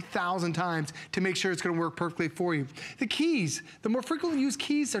 30,000 times to make sure it's gonna work perfectly for you. The keys, the more frequently used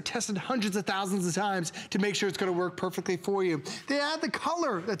keys, are tested hundreds of thousands of times to make sure it's gonna work perfectly for you. They add the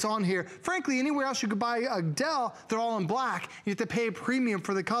color that's on here. Frankly, anywhere else you could buy a Dell, they're all in black. You have to pay a premium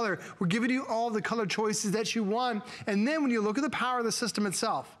for the color. We're giving you all the color choices that you want. And then when you look at the power of the system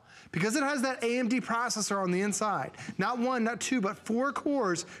itself, because it has that AMD processor on the inside, not 1, not 2, but 4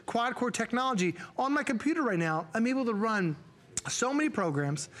 cores, quad-core technology. On my computer right now, I'm able to run so many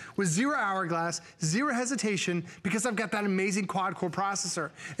programs with 0 hourglass, 0 hesitation, because I've got that amazing quad-core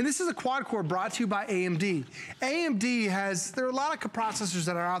processor. And this is a quad-core brought to you by AMD. AMD there are a lot of processors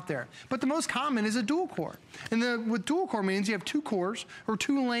that are out there, but the most common is a dual-core. And with dual-core means you have 2 cores or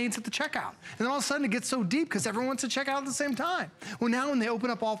 2 lanes at the checkout. And then all of a sudden it gets so deep because everyone wants to check out at the same time. Well, now when they open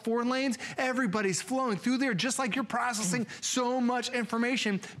up all 4 lanes, everybody's flowing through there just like you're processing so much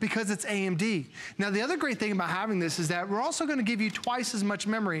information because it's AMD. Now, the other great thing about having this is that we're also going to give you twice as much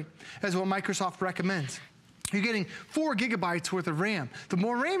memory as what Microsoft recommends. You're getting 4 gigabytes worth of RAM. The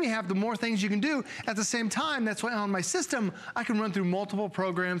more RAM you have, the more things you can do. At the same time, that's why on my system, I can run through multiple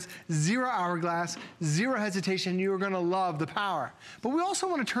programs, 0 hourglass, 0 hesitation. You are gonna love the power. But we also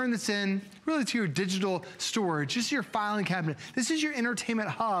wanna turn this in really to your digital storage. This is your filing cabinet. This is your entertainment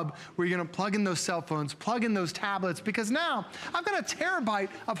hub where you're gonna plug in those cell phones, plug in those tablets, because now I've got a terabyte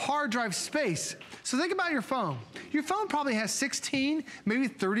of hard drive space. So think about your phone. Your phone probably has 16, maybe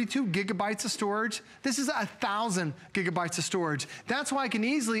 32 gigabytes of storage. This is 1,000 gigabytes of storage. That's why I can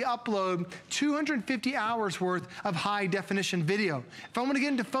easily upload 250 hours worth of high definition video. If I want to get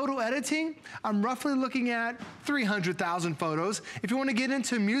into photo editing, I'm roughly looking at 300,000 photos. If you want to get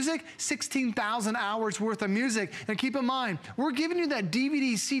into music, 16,000 hours worth of music. And keep in mind, we're giving you that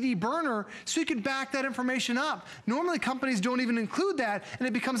DVD CD burner so you can back that information up. Normally companies don't even include that, and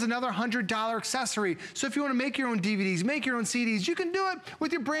it becomes another $100 accessory. So if you want to make your own DVDs, make your own CDs, you can do it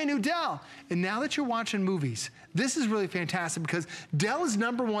with your brand new Dell. And now that you're watching movies, this is really fantastic because Dell is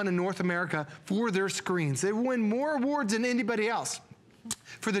 #1 in North America for their screens. They win more awards than anybody else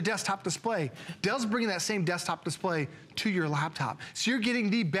for the desktop display. Dell's bringing that same desktop display to your laptop. So you're getting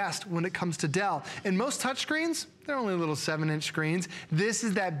the best when it comes to Dell. And most touchscreens, they're only little 7-inch screens. This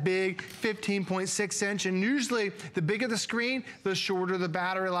is that big 15.6 inch, and usually the bigger the screen, the shorter the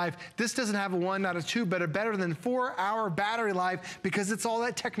battery life. This doesn't have a 1, not a 2, but a better than 4-hour battery life because it's all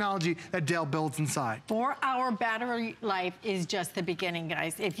that technology that Dell builds inside. 4-hour battery life is just the beginning,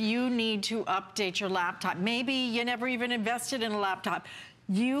 guys. If you need to update your laptop, maybe you never even invested in a laptop,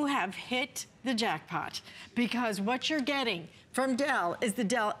 you have hit the jackpot because what you're getting from Dell is the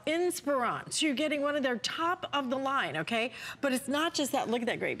Dell Inspiron. So you're getting one of their top of the line, okay? But it's not just that, look at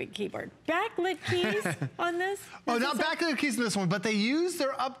that great big keyboard. Backlit keys on this? Oh, not backlit keys in this one, but they use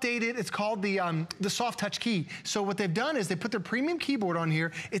their updated, it's called the soft touch key. So what they've done is they put their premium keyboard on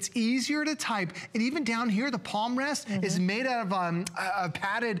here. It's easier to type. And even down here, the palm rest is made out of a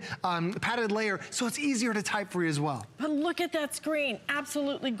padded layer, so it's easier to type for you as well. But look at that screen,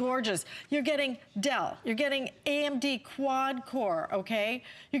 absolutely gorgeous. You're getting Dell, you're getting AMD quad core, okay?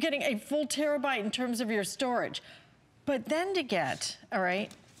 You're getting a full terabyte in terms of your storage. But then to get, all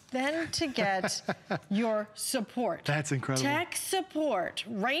right, your support. That's incredible. Tech support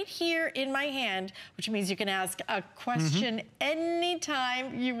right here in my hand, which means you can ask a question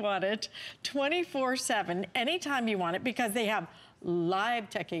anytime you want it, 24/7, anytime you want it, because they have live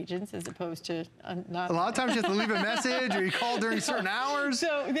tech agents as opposed to not. A lot of times you have to leave a message or you call during certain hours.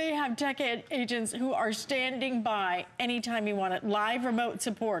 So they have tech agents who are standing by anytime you want it, live remote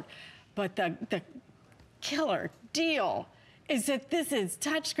support. But the killer deal is that this is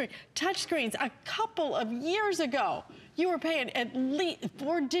touchscreen. Touchscreens a couple of years ago, you were paying at least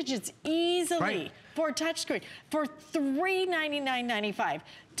 4 digits easily for a touchscreen for $399.95.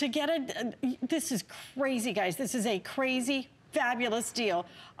 To get this is crazy, guys. This is a crazy, fabulous deal.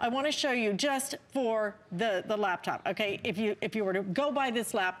 I want to show you just for the laptop, okay? If you were to go buy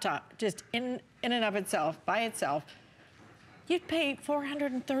this laptop, just in and of itself, by itself, you'd pay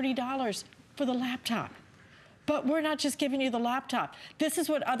 $430 for the laptop. But we're not just giving you the laptop. This is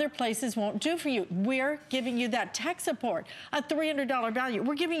what other places won't do for you. We're giving you that tech support, a $300 value.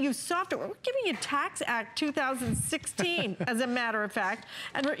 We're giving you software. We're giving you Tax Act 2016, as a matter of fact.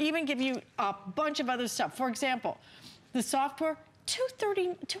 And we're even giving you a bunch of other stuff. For example, the software,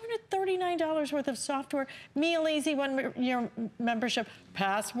 $239 worth of software, Meal Easy 1 year membership,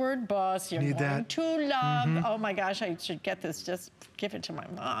 Password Boss, you're going to love. Oh my gosh, I should get this, just give it to my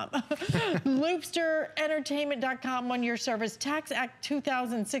mom. LoopsterEntertainment.com 1 year service, Tax Act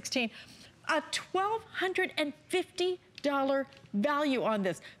 2016, a $1,250 value on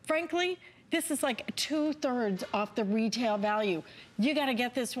this. Frankly, this is like 2/3 off the retail value. You gotta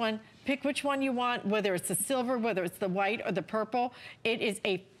get this one. Pick which one you want, whether it's the silver, whether it's the white or the purple. It is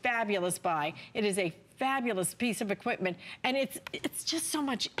a fabulous buy. It is a fabulous piece of equipment, and it's just so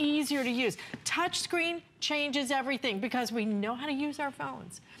much easier to use. Touchscreen changes everything because we know how to use our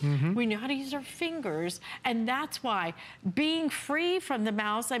phones. We know how to use our fingers, and that's why being free from the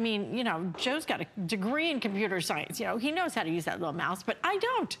mouse, I mean, you know, Joe's got a degree in computer science. You know, he knows how to use that little mouse, but I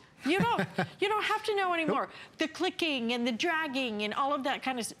don't. You don't. You don't have to know anymore. The clicking and the dragging and all of that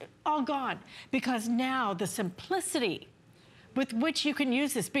kind of stuff, all gone. Because now the simplicity with which you can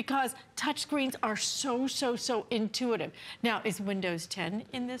use this, because touchscreens are so intuitive. Now, is Windows 10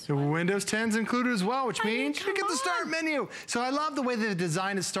 in this one? Windows 10's included as well, which means you get the start menu. So I love the way they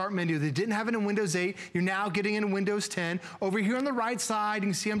designed the start menu. They didn't have it in Windows 8. You're now getting it in Windows 10. Over here on the right side, you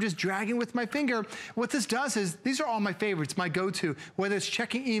can see I'm just dragging with my finger. What this does is, these are all my favorites, my go-to, whether it's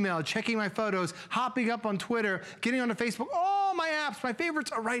checking email, checking my photos, hopping up on Twitter, getting onto Facebook, all my apps, my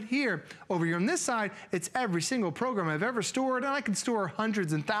favorites are right here. Over here on this side, it's every single program I've ever stored, and I can store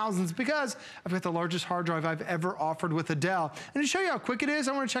hundreds and thousands because I've got the largest hard drive I've ever offered with a Dell. And to show you how quick it is,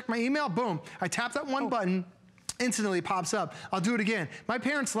 I want to check my email. Boom. I tap that one button. Instantly it pops up. I'll do it again. My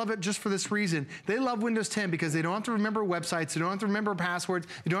parents love it just for this reason. They love Windows 10 because they don't have to remember websites, they don't have to remember passwords,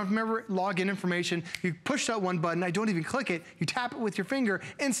 you don't have to remember login information. You push that one button, I don't even click it, you tap it with your finger,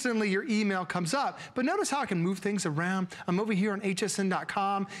 instantly your email comes up. But notice how I can move things around. I'm over here on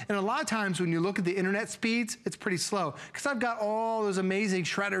hsn.com, and a lot of times when you look at the internet speeds, it's pretty slow because I've got all those amazing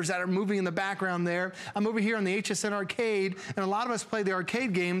shredders that are moving in the background there. I'm over here on the HSN arcade, and a lot of us play the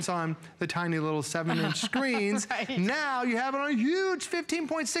arcade games on the tiny little 7-inch screens. Now you have it on a huge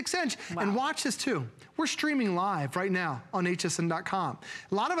 15.6 inch. And watch this too. We're streaming live right now on hsn.com.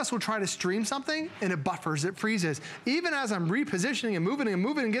 A lot of us will try to stream something and it buffers, it freezes. Even as I'm repositioning and moving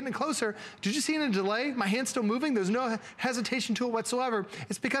and getting it closer, did you see in a delay? My hand's still moving. There's no hesitation to it whatsoever.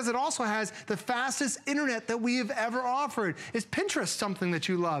 It's because it also has the fastest internet that we have ever offered. Is Pinterest something that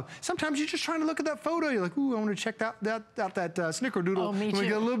you love? Sometimes you're just trying to look at that photo. You're like, ooh, I want to check out that snickerdoodle. Oh, me too. We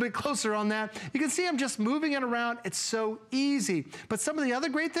get a little bit closer on that. You can see I'm just moving it around. It's so easy. But some of the other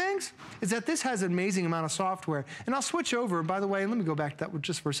great things is that this has an amazing amount of software. And I'll switch over. By the way, let me go back to that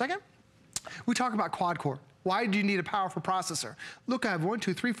just for a second. We talk about quad core. Why do you need a powerful processor? Look, I have 1,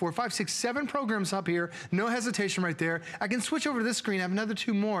 2, 3, 4, 5, 6, 7 programs up here. No hesitation right there. I can switch over to this screen. I have another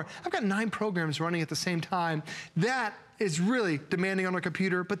 2 more. I've got 9 programs running at the same time. That is really demanding on a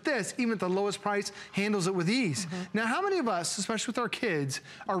computer, but this, even at the lowest price, handles it with ease. Now, how many of us, especially with our kids,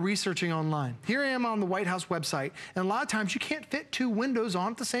 are researching online? Here I am on the White House website, and a lot of times you can't fit 2 windows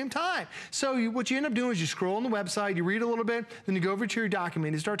on at the same time. So what you end up doing is you scroll on the website, you read a little bit, then you go over to your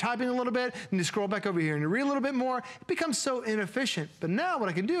document, you start typing a little bit, and you scroll back over here, and you read a little bit more. It becomes so inefficient. But now what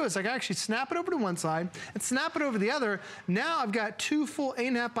I can do is I can actually snap it over to one side and snap it over the other. Now I've got 2 full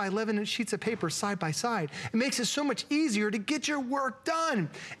 8.5 by 11 inch sheets of paper side by side. It makes it so much easier to get your work done.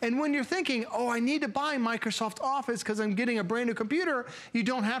 And when you're thinking, oh, I need to buy Microsoft Office because I'm getting a brand new computer, you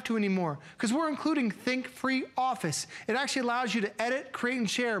don't have to anymore because we're including Think Free Office. It actually allows you to edit, create, and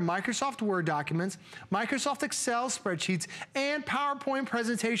share Microsoft Word documents, Microsoft Excel spreadsheets, and PowerPoint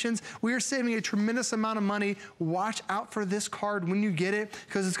presentations. We are saving a tremendous amount of money. Watch out for this card when you get it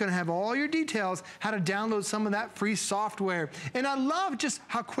because it's going to have all your details, how to download some of that free software. And I love just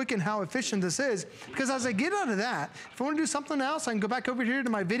how quick and how efficient this is because as I get out of that, if I want to do something else, I can go back over here to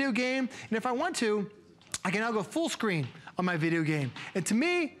my video game, and if I want to, I can now go full screen on my video game. And to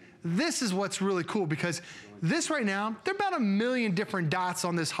me, this is what's really cool because this right now, there are about 1 million different dots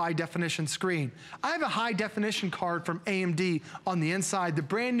on this high definition screen. I have a high definition card from AMD on the inside, the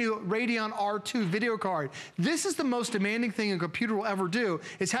brand new Radeon R2 video card. This is the most demanding thing a computer will ever do,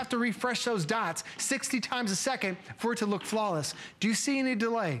 is have to refresh those dots 60 times a second for it to look flawless. Do you see any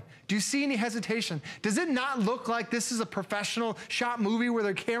delay? Do you see any hesitation? Does it not look like this is a professional shot movie where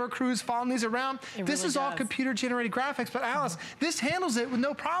their camera crews following these around? This is all computer generated graphics, but Alice, this handles it with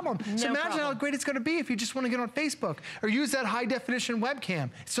no problem. So imagine how great it's gonna be if you just wanna get on Facebook or use that high definition webcam.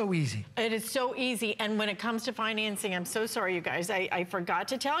 It's so easy. It is so easy, and when it comes to financing, I'm so sorry, you guys. I forgot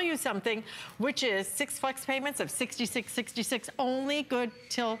to tell you something, which is 6 flex payments of $66.66, only good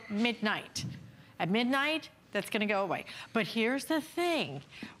till midnight. At midnight, that's gonna go away. But here's the thing.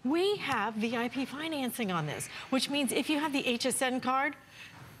 We have VIP financing on this, which means if you have the HSN card,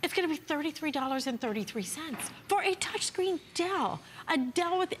 it's gonna be $33.33 for a touchscreen Dell. A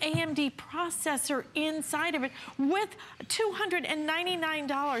Dell with AMD processor inside of it with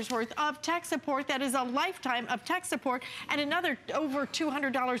 $299 worth of tech support. That is a lifetime of tech support and another over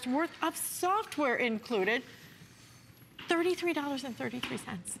 $200 worth of software included.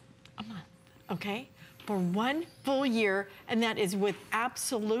 $33.33 a month, okay? For 1 full year, and that is with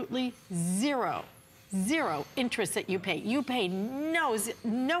absolutely zero interest that you pay. You pay no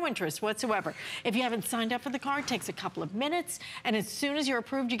interest whatsoever. If you haven't signed up for the card, it takes a couple of minutes, and as soon as you're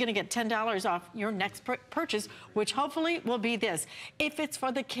approved, you're gonna get $10 off your next purchase, which hopefully will be this. If it's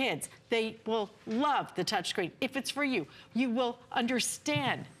for the kids, they will love the touchscreen. If it's for you, you will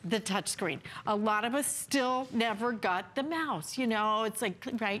understand the touchscreen. A lot of us still never got the mouse. You know, it's like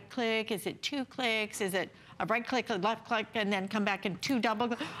right click, is it 2 clicks, is it a right click, a left click, and then come back and 2 double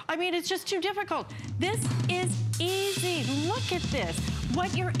click. I mean, it's just too difficult. This is easy. Look at this.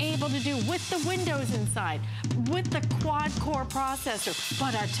 What you're able to do with the windows inside, with the quad-core processor.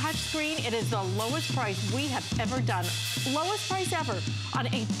 But our touchscreen, it is the lowest price we have ever done. Lowest price ever on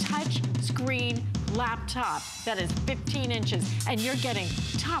a touchscreen laptop that is 15 inches. And you're getting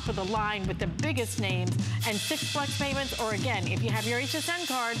top of the line with the biggest names and 6 flex payments. Or again, if you have your HSN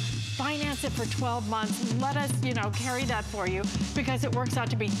card, finance it for 12 months. Let us, you know, carry that for you because it works out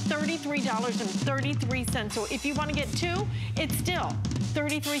to be $33.33. So if you want to get 2, it's still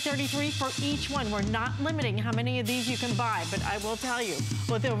 $33.33 for each one. We're not limiting how many of these you can buy, but I will tell you,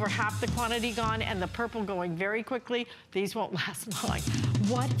 with over half the quantity gone and the purple going very quickly, these won't last long.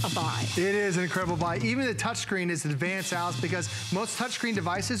 What a buy. It is an incredible buy. Even the touchscreen is advanced, Alice, because most touchscreen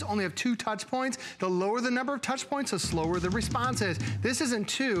devices only have 2 touch points. The lower the number of touch points, the slower the response is. This isn't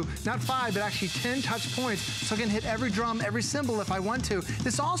 2, not 5, but actually 10 touch points, so I can hit every drum, every cymbal if I want to.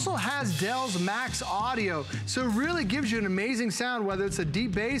 This also has Dell's Max Audio, so it really gives you an amazing sound, whether it's a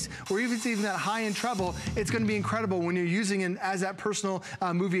deep bass or even that high-end treble. It's gonna be incredible when you're using it as that personal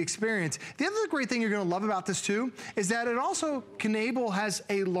movie experience. The other great thing you're gonna love about this too is that it also has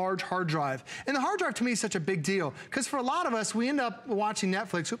a large hard drive. And the hard drive to me is such a big deal because for a lot of us, we end up watching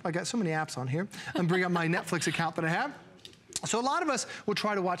Netflix. Oop, I got so many apps on here. I'm bringing up my Netflix account that I have. So a lot of us will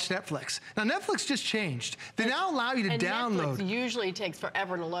try to watch Netflix. Now Netflix just changed. They now allow you to download. Netflix usually takes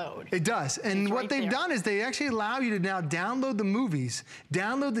forever to load. It does. And what they've done is they actually allow you to now download the movies,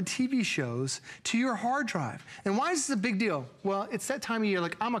 download the TV shows to your hard drive. And why is this a big deal? Well, it's that time of year.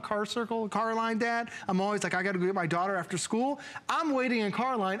 Like I'm a car line dad. I'm always like, I got to go get my daughter after school. I'm waiting in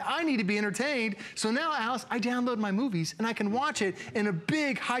car line. I need to be entertained. So now, Alice, I download my movies and I can watch it in a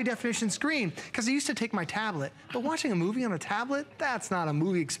big high definition screen. Because I used to take my tablet, but watching a movie on a tablet, that's not a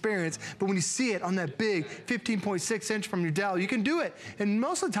movie experience. But when you see it on that big 15.6 inch from your Dell, you can do it. And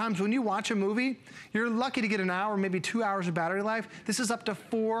most of the times when you watch a movie, you're lucky to get an hour, maybe 2 hours of battery life. This is up to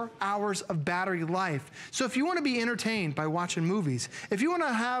 4 hours of battery life. So if you want to be entertained by watching movies, if you want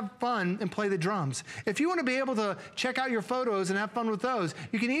to have fun and play the drums, if you want to be able to check out your photos and have fun with those,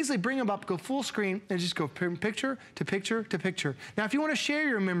 you can easily bring them up, go full screen, and just go picture to picture to picture. Now, if you want to share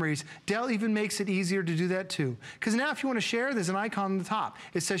your memories, Dell even makes it easier to do that too. Because now if you want to share, there's an icon on the top.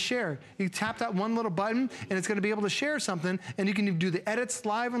 It says share. You tap that one little button and it's going to be able to share something, and you can do the edits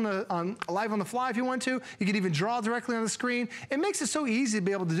live on the fly if you want to. You can even draw directly on the screen. It makes it so easy to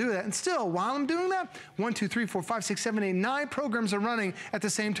be able to do that. And still, while I'm doing that, 1, 2, 3, 4, 5, 6, 7, 8, 9 programs are running at the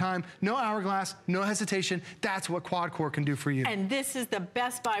same time. No hourglass, no hesitation. That's what quad core can do for you. And this is the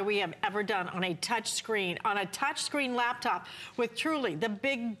best buy we have ever done on a touch screen laptop with truly the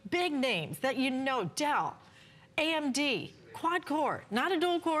big names that you know, Dell, AMD, quad core, not a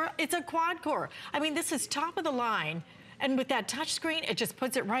dual core, it's a quad core. I mean, this is top of the line, and with that touch screen, it just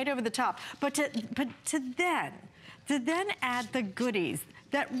puts it right over the top. But to then add the goodies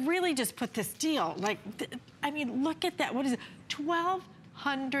that really just put this deal, like, I mean, look at that. What is it?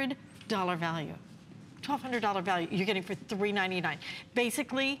 $1,200 value. $1,200 value you're getting for $399.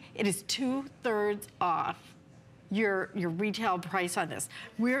 Basically, it is 2/3 off your retail price on this.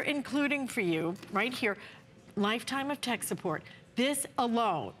 We're including for you, right here, lifetime of tech support. This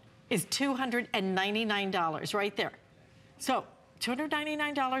alone is $299 right there. So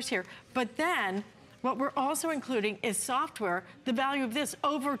 $299 here, but then what we're also including is software, the value of this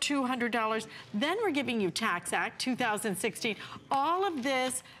over $200. Then we're giving you Tax Act 2016. All of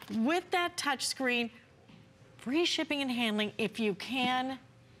this with that touch screen, free shipping and handling. If you can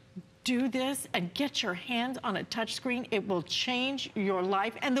do this and get your hands on a touch screen, it will change your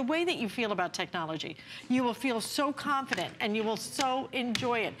life and the way that you feel about technology. You will feel so confident and you will so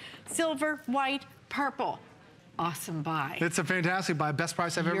enjoy it. Silver, white, purple. Awesome buy. It's a fantastic buy. Best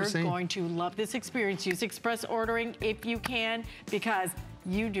price I've ever seen. You're going to love this experience. Use express ordering if you can, because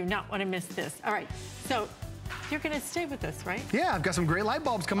you do not want to miss this. All right, so you're going to stay with us, right? Yeah, I've got some great light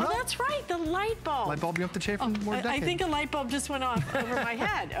bulbs coming up. That's right, the light bulb. Light bulb you have to chafe for more decades. I think a light bulb just went off over my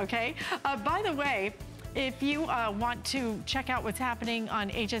head, okay? By the way, if you want to check out what's happening on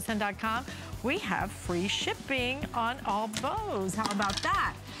hsn.com, we have free shipping on all Bose. How about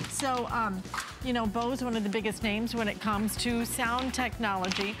that? So, you know, Bose, one of the biggest names when it comes to sound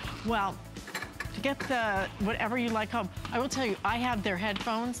technology. Well, to get the whatever you like home, I will tell you, I have their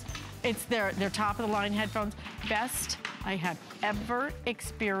headphones. It's their top of the line headphones. Best I have ever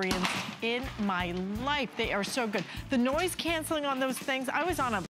experienced in my life. They are so good. The noise canceling on those things, I was on a